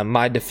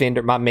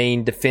my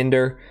main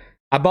defender.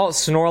 I bought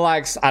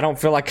Snorlax. I don't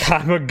feel like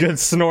I'm a good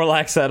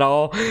Snorlax at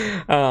all.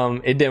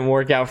 It didn't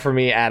work out for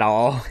me at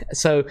all.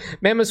 So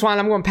Mamoswine,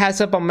 I'm going to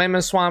pass up on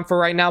Mamoswine for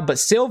right now, but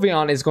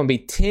Sylveon is going to be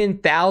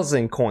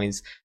 10,000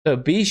 coins. So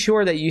be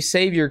sure that you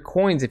save your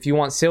coins if you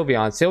want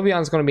Sylveon.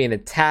 Sylveon is going to be an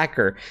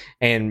attacker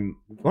and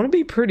going to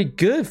be pretty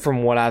good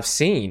from what I've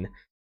seen.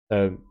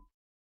 So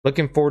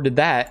looking forward to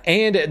that.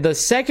 And the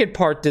second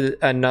part to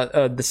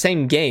the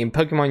same game,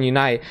 Pokemon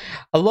Unite,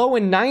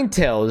 Alolan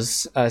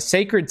Ninetales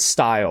Sacred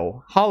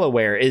Style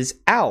Hollowware is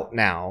out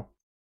now.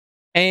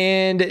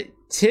 And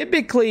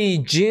typically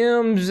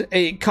gyms,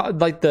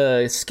 like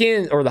the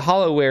skin or the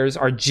Hollowares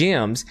are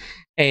gyms,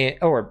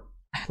 or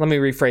let me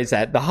rephrase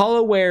that. The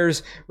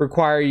Hollowares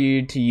require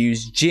you to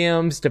use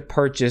gems to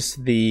purchase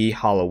the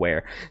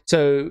Hollowware.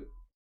 So,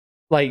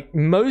 like,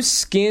 most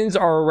skins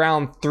are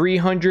around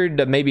 300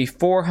 to maybe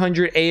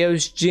 400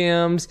 Aeos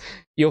gems.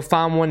 You'll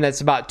find one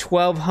that's about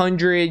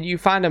 1,200. You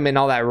find them in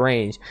all that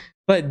range.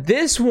 But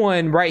this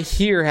one right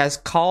here has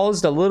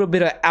caused a little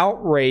bit of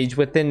outrage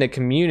within the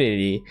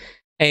community.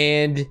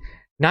 And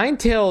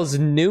Ninetales'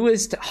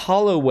 newest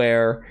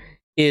Hollowware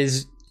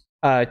is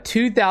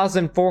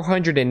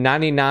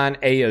 2,499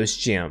 Aeos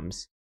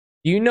gems.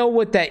 You know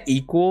what that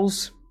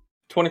equals?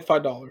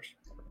 $25.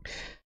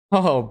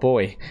 Oh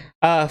boy.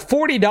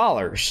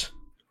 $40.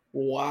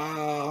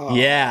 Wow.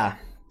 Yeah.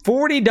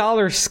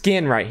 $40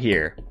 skin right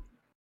here.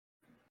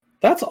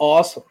 That's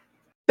awesome.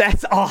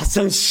 That's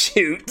awesome.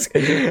 Shoot.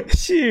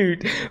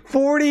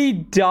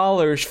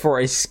 $40 for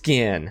a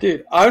skin.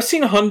 Dude, I've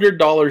seen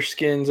 $100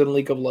 skins in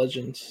League of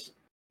Legends.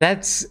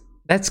 That's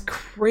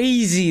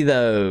crazy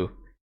though.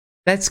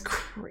 That's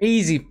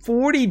crazy.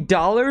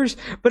 $40?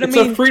 But it's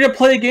a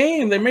free-to-play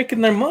game. They're making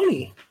their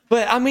money.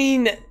 But I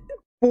mean,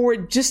 for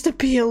it just to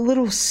be a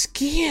little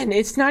skin,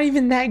 it's not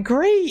even that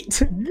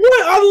great.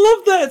 What? I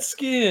love that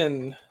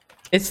skin.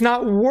 It's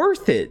not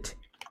worth it.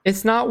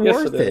 It's not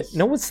worth it.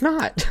 No, it's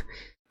not.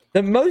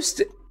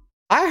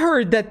 I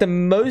heard that the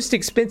most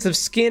expensive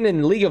skin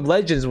in League of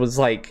Legends was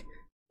like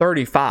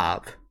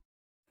 $35.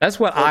 That's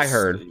what I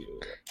heard.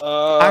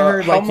 I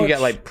heard like you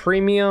got like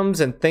premiums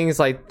and things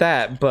like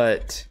that,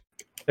 but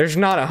there's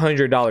not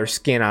 $100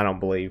 skin, I don't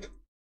believe.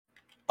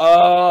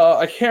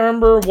 I can't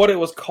remember what it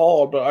was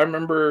called, but I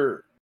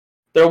remember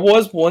there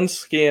was one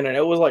skin and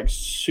it was like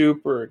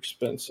super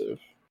expensive.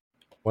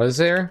 Was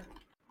there?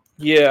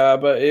 Yeah,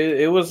 but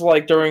it was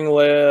like during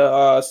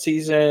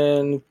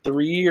season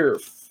 3 or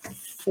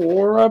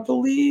 4, I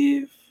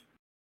believe.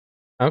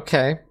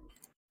 Okay.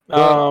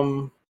 Yeah.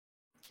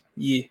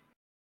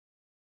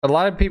 A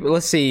lot of people,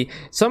 let's see,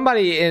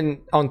 somebody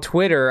on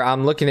Twitter,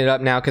 I'm looking it up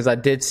now because I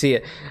did see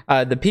it.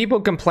 The people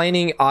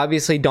complaining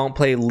obviously don't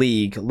play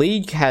League.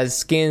 League has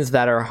skins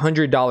that are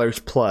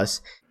 $100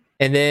 plus.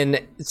 And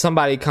then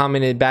somebody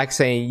commented back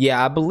saying,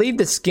 yeah, I believe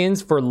the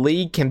skins for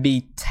League can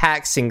be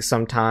taxing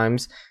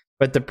sometimes,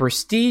 but the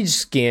prestige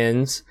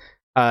skins,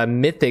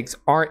 mythics,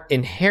 aren't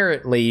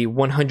inherently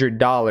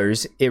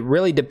 $100. It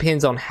really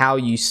depends on how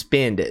you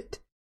spend it.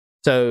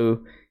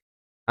 So,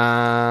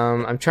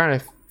 I'm trying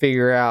to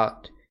figure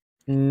out.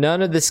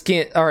 None of the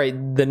skins are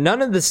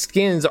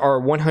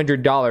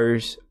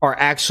 $100 are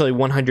actually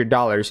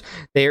 $100.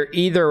 They're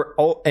either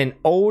an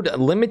old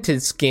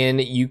limited skin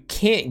you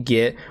can't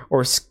get,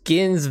 or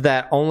skins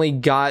that only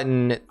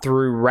gotten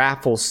through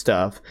raffle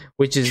stuff,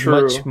 which is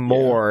much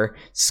more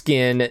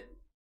skin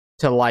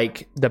to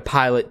like the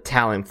Pilot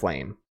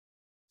Talonflame.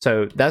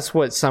 So that's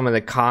what some of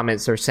the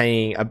comments are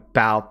saying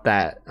about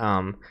that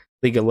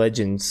League of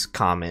Legends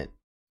comment.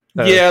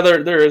 So, yeah,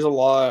 there is a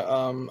lot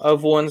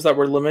of ones that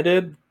were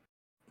limited.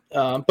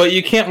 But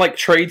you can't like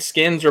trade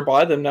skins or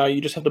buy them now. You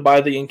just have to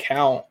buy the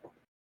account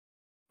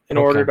in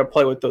order to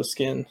play with those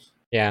skins.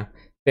 Yeah.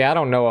 I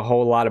don't know a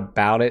whole lot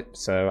about it,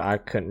 so I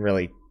couldn't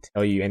really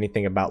tell you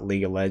anything about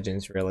League of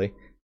Legends, really.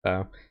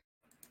 So,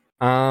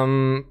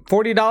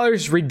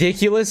 $40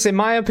 ridiculous in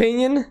my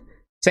opinion.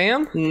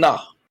 Sam? Nah.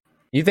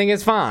 You think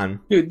it's fine?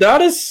 Dude,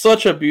 that is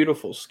such a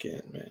beautiful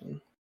skin,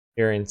 man.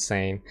 You're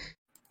insane.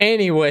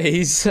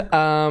 Anyways,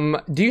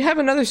 do you have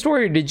another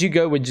story, or did you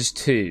go with just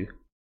 2?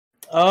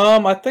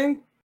 I think.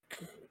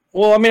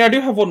 Well, I mean, I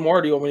do have one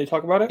more. Do you want me to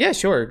talk about it? Yeah,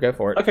 sure. Go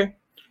for it. Okay.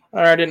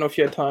 All right. I didn't know if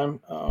you had time.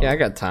 Yeah, I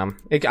got time.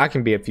 I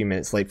can be a few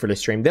minutes late for the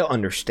stream. They'll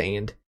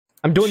understand.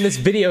 I'm doing this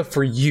video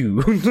for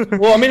you.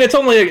 Well, I mean, it's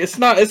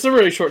a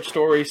really short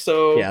story.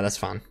 So yeah, that's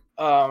fine.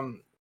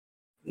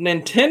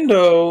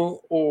 Nintendo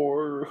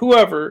or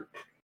whoever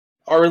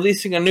are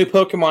releasing a new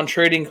Pokemon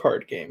trading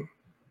card game.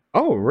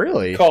 Oh,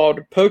 really? Called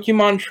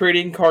Pokemon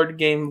Trading Card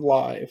Game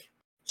Live.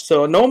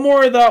 So no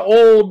more of that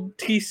old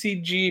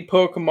TCG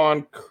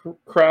Pokemon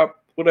crap,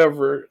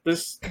 whatever.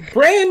 This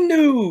brand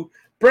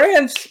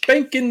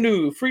spanking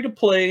new, free to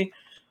play,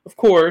 of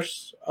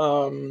course.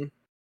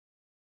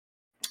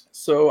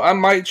 So I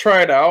might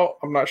try it out.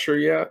 I'm not sure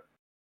yet.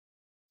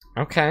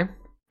 Okay.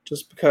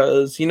 Just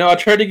because, we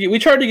tried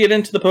to get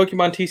into the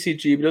Pokemon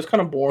TCG, but it was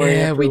kind of boring.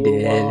 Yeah, we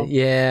did.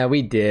 Yeah,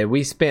 we did.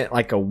 We spent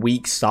like a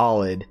week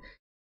solid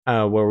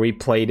where we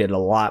played it a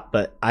lot,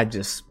 but I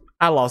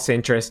I lost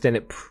interest in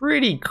it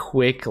pretty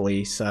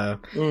quickly, so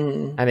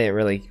I didn't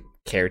really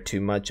care too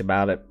much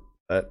about it.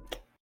 But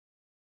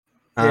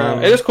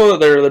it is cool that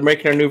they're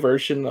making a new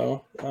version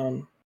though.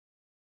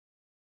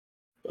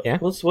 Yeah,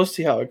 we'll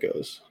see how it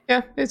goes.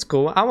 Yeah, it's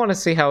cool. I want to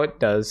see how it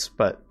does,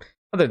 but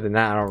other than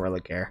that, I don't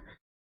really care.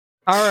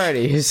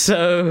 Alrighty,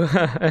 so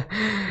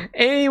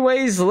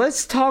anyways,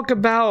 let's talk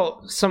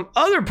about some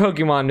other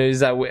Pokemon news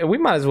that we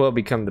might as well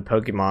become the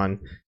Pokemon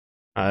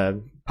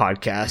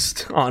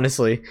podcast,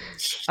 honestly.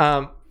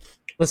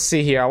 Let's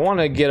see here. I want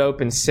to get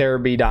open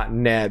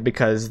Cerebi.net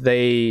because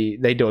they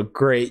do a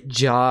great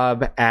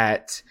job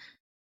at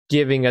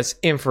giving us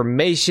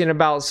information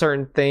about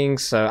certain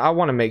things, so I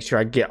want to make sure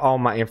I get all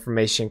my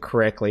information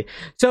correctly.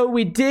 So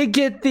we did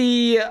get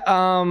the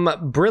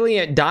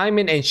Brilliant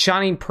Diamond and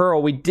Shining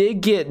Pearl. We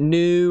did get a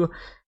new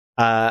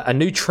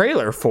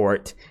trailer for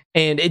it,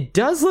 and it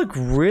does look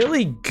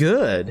really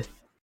good.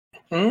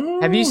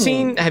 Have you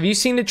seen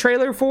the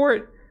trailer for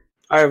it?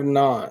 I have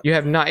not. You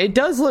have not. It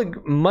does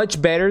look much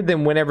better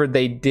than whenever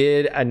they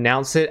did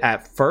announce it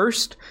at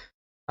first.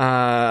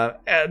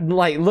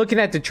 Like looking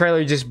at the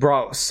trailer just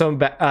brought so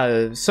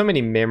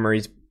many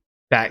memories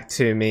back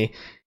to me,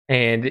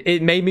 and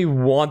it made me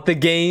want the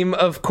game,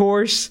 of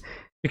course,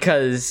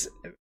 because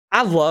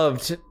I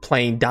loved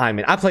playing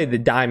Diamond. I played the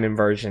Diamond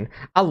version.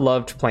 I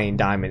loved playing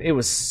Diamond. It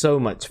was so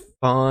much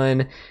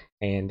fun,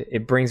 and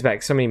it brings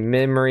back so many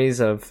memories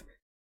of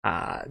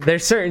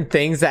there's certain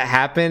things that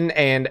happen,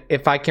 and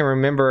if I can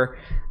remember,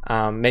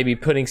 maybe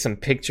putting some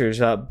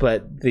pictures up,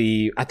 but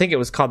I think it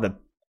was called the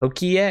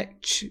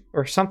Pokéetch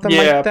or something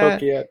like that.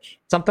 Pokéetch.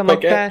 Something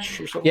like that.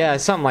 Yeah,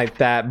 something like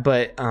that.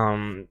 But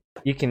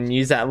you can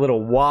use that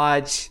little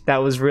watch. That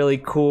was really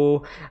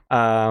cool.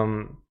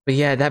 But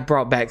yeah, that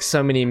brought back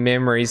so many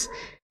memories.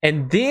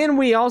 And then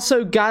we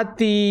also got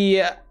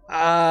the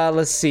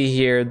let's see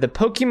here, the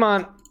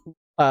Pokemon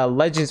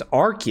Legends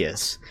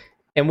Arceus.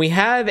 And we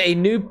have a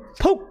new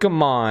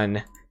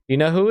Pokemon. You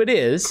know who it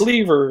is?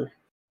 Cleaver,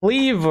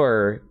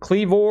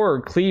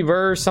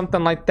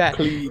 something like that.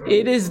 Cleaver.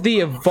 It is the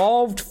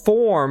evolved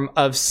form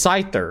of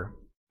Scyther.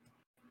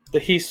 The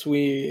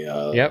Hisui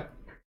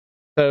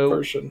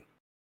version.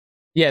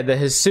 Yeah, the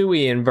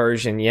Hisuian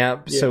version,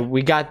 yep. Yeah. So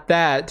we got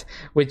that,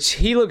 which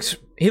he looks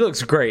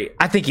great.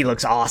 I think he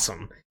looks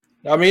awesome.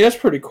 I mean, that's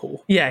pretty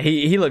cool. Yeah,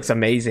 he looks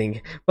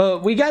amazing.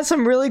 But we got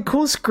some really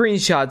cool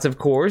screenshots, of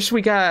course.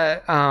 We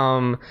got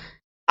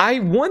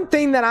one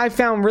thing that I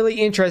found really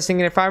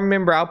interesting, and if I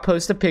remember, I'll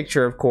post a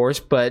picture, of course,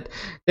 but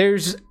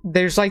there's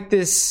like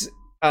this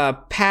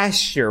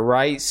pasture,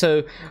 right?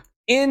 So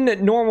in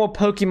normal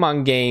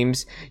Pokemon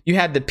games, you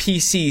have the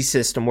PC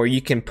system where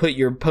you can put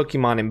your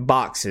Pokemon in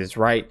boxes,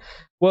 right?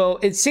 Well,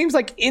 it seems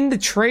like in the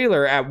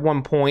trailer at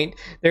one point,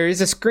 there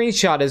is a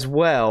screenshot as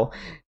well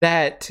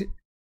that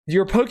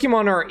your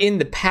Pokemon are in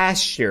the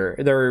pasture.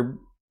 They're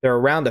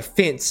around the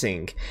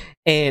fencing,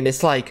 and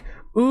it's like,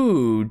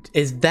 ooh,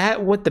 is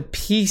that what the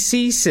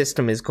PC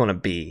system is going to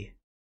be?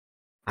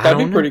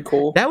 That'd be pretty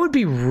cool. That would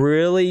be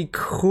really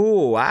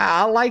cool.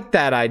 I like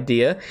that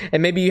idea.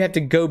 And maybe you have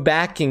to go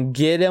back and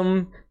get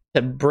them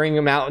to bring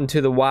them out into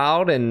the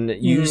wild and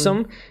use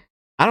them.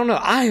 I don't know.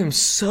 I am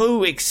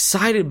so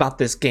excited about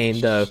this game,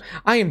 though.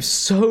 I am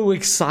so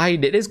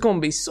excited. It's going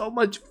to be so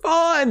much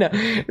fun.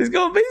 It's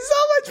going to be so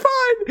much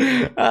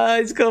fun.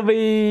 It's going to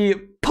be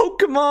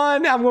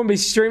Pokemon. I'm going to be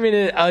streaming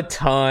it a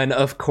ton,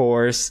 of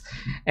course.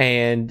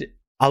 And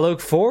I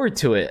look forward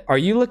to it. Are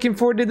you looking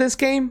forward to this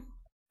game?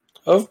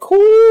 Of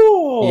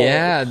course.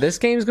 Yeah, this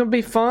game's going to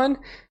be fun.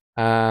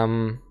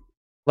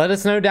 Let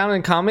us know down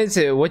in the comments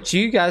what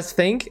you guys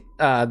think.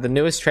 The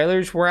newest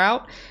trailers were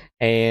out,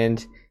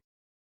 and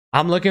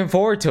I'm looking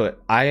forward to it.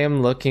 I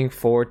am looking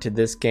forward to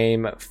this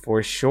game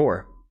for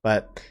sure.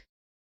 But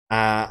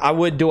I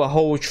would do a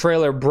whole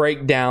trailer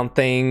breakdown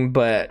thing,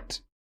 but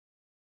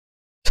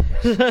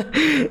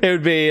it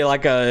would be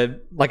like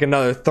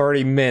another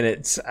 30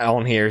 minutes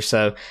on here,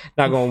 so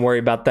not going to worry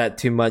about that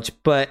too much.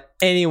 But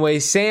anyway,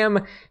 Sam,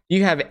 do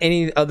you have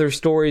any other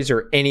stories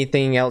or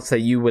anything else that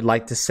you would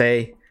like to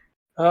say?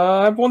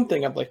 I have one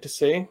thing I'd like to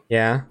say.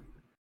 Yeah?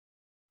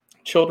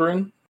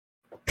 Children,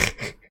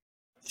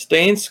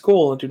 stay in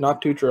school and do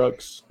not do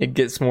drugs. It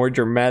gets more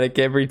dramatic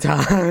every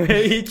time,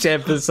 each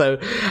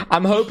episode.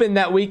 I'm hoping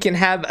that we can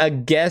have a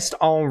guest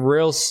on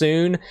real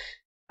soon.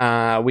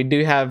 We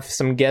do have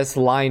some guests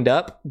lined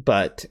up,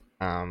 but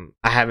I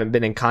haven't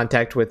been in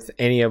contact with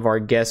any of our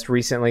guests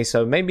recently,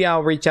 so maybe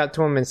I'll reach out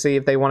to them and see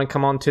if they want to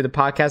come on to the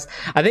podcast.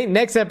 I think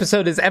next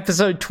episode is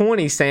episode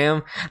 20,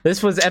 Sam.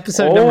 This was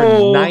episode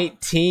number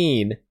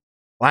 19.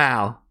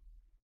 Wow.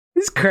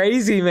 It's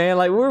crazy, man.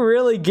 Like, we're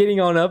really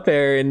getting on up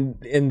there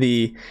in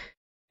the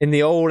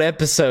old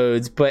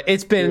episodes, but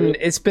it's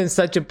been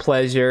such a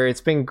pleasure.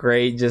 It's been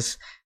great just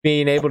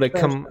being able to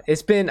come.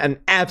 It's been an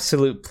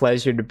absolute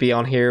pleasure to be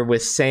on here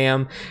with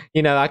Sam.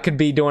 You know, I could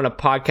be doing a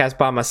podcast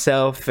by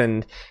myself,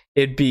 and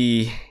it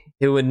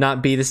would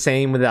not be the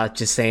same without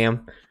you,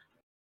 Sam.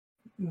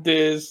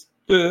 This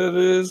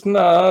is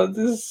not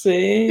the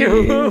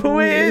same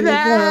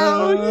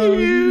without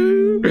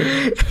you.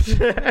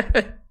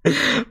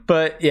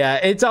 But yeah,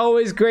 it's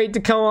always great to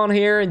come on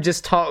here and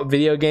just talk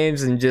video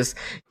games and just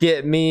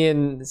get me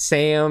and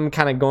Sam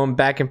kind of going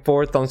back and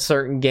forth on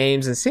certain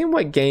games and seeing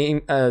what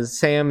game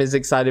Sam is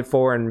excited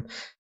for, and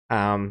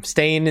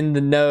staying in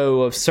the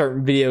know of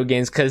certain video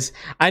games, because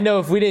I know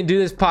if we didn't do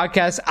this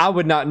podcast, I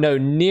would not know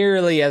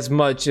nearly as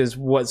much as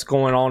what's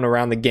going on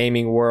around the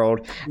gaming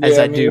world as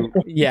I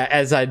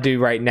do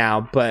right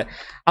now. But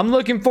I'm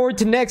looking forward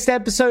to next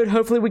episode.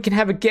 Hopefully we can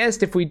have a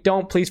guest. If we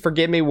don't, please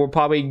forgive me. We'll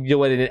probably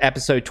do it in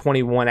episode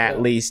 21 at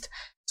least.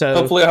 So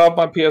hopefully I'll have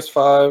my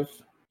PS5.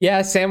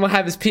 Yeah, Sam will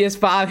have his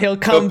PS5. He'll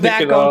come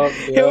back on.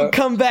 Yeah. He'll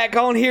come back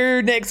on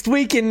here next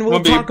week, and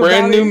we'll talk about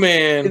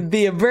it.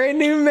 Be a brand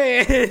new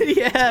man.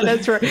 Yeah,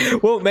 that's right.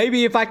 Well,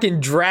 maybe if I can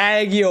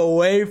drag you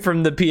away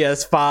from the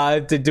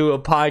PS5 to do a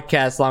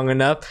podcast long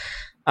enough,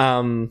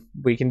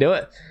 we can do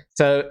it.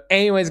 So,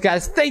 anyways,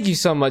 guys, thank you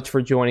so much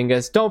for joining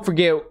us. Don't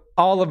forget,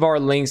 all of our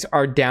links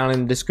are down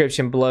in the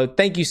description below.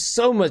 Thank you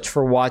so much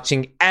for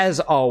watching.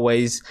 As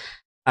always.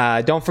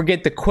 Don't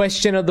forget the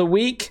question of the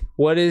week.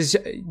 What is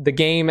the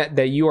game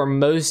that you are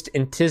most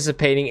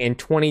anticipating in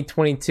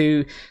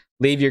 2022?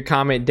 Leave your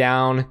comment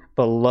down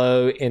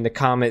below in the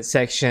comment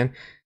section.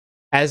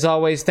 As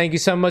always, thank you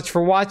so much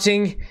for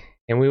watching,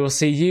 and we will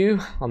see you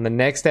on the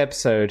next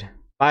episode.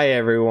 Bye,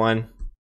 everyone.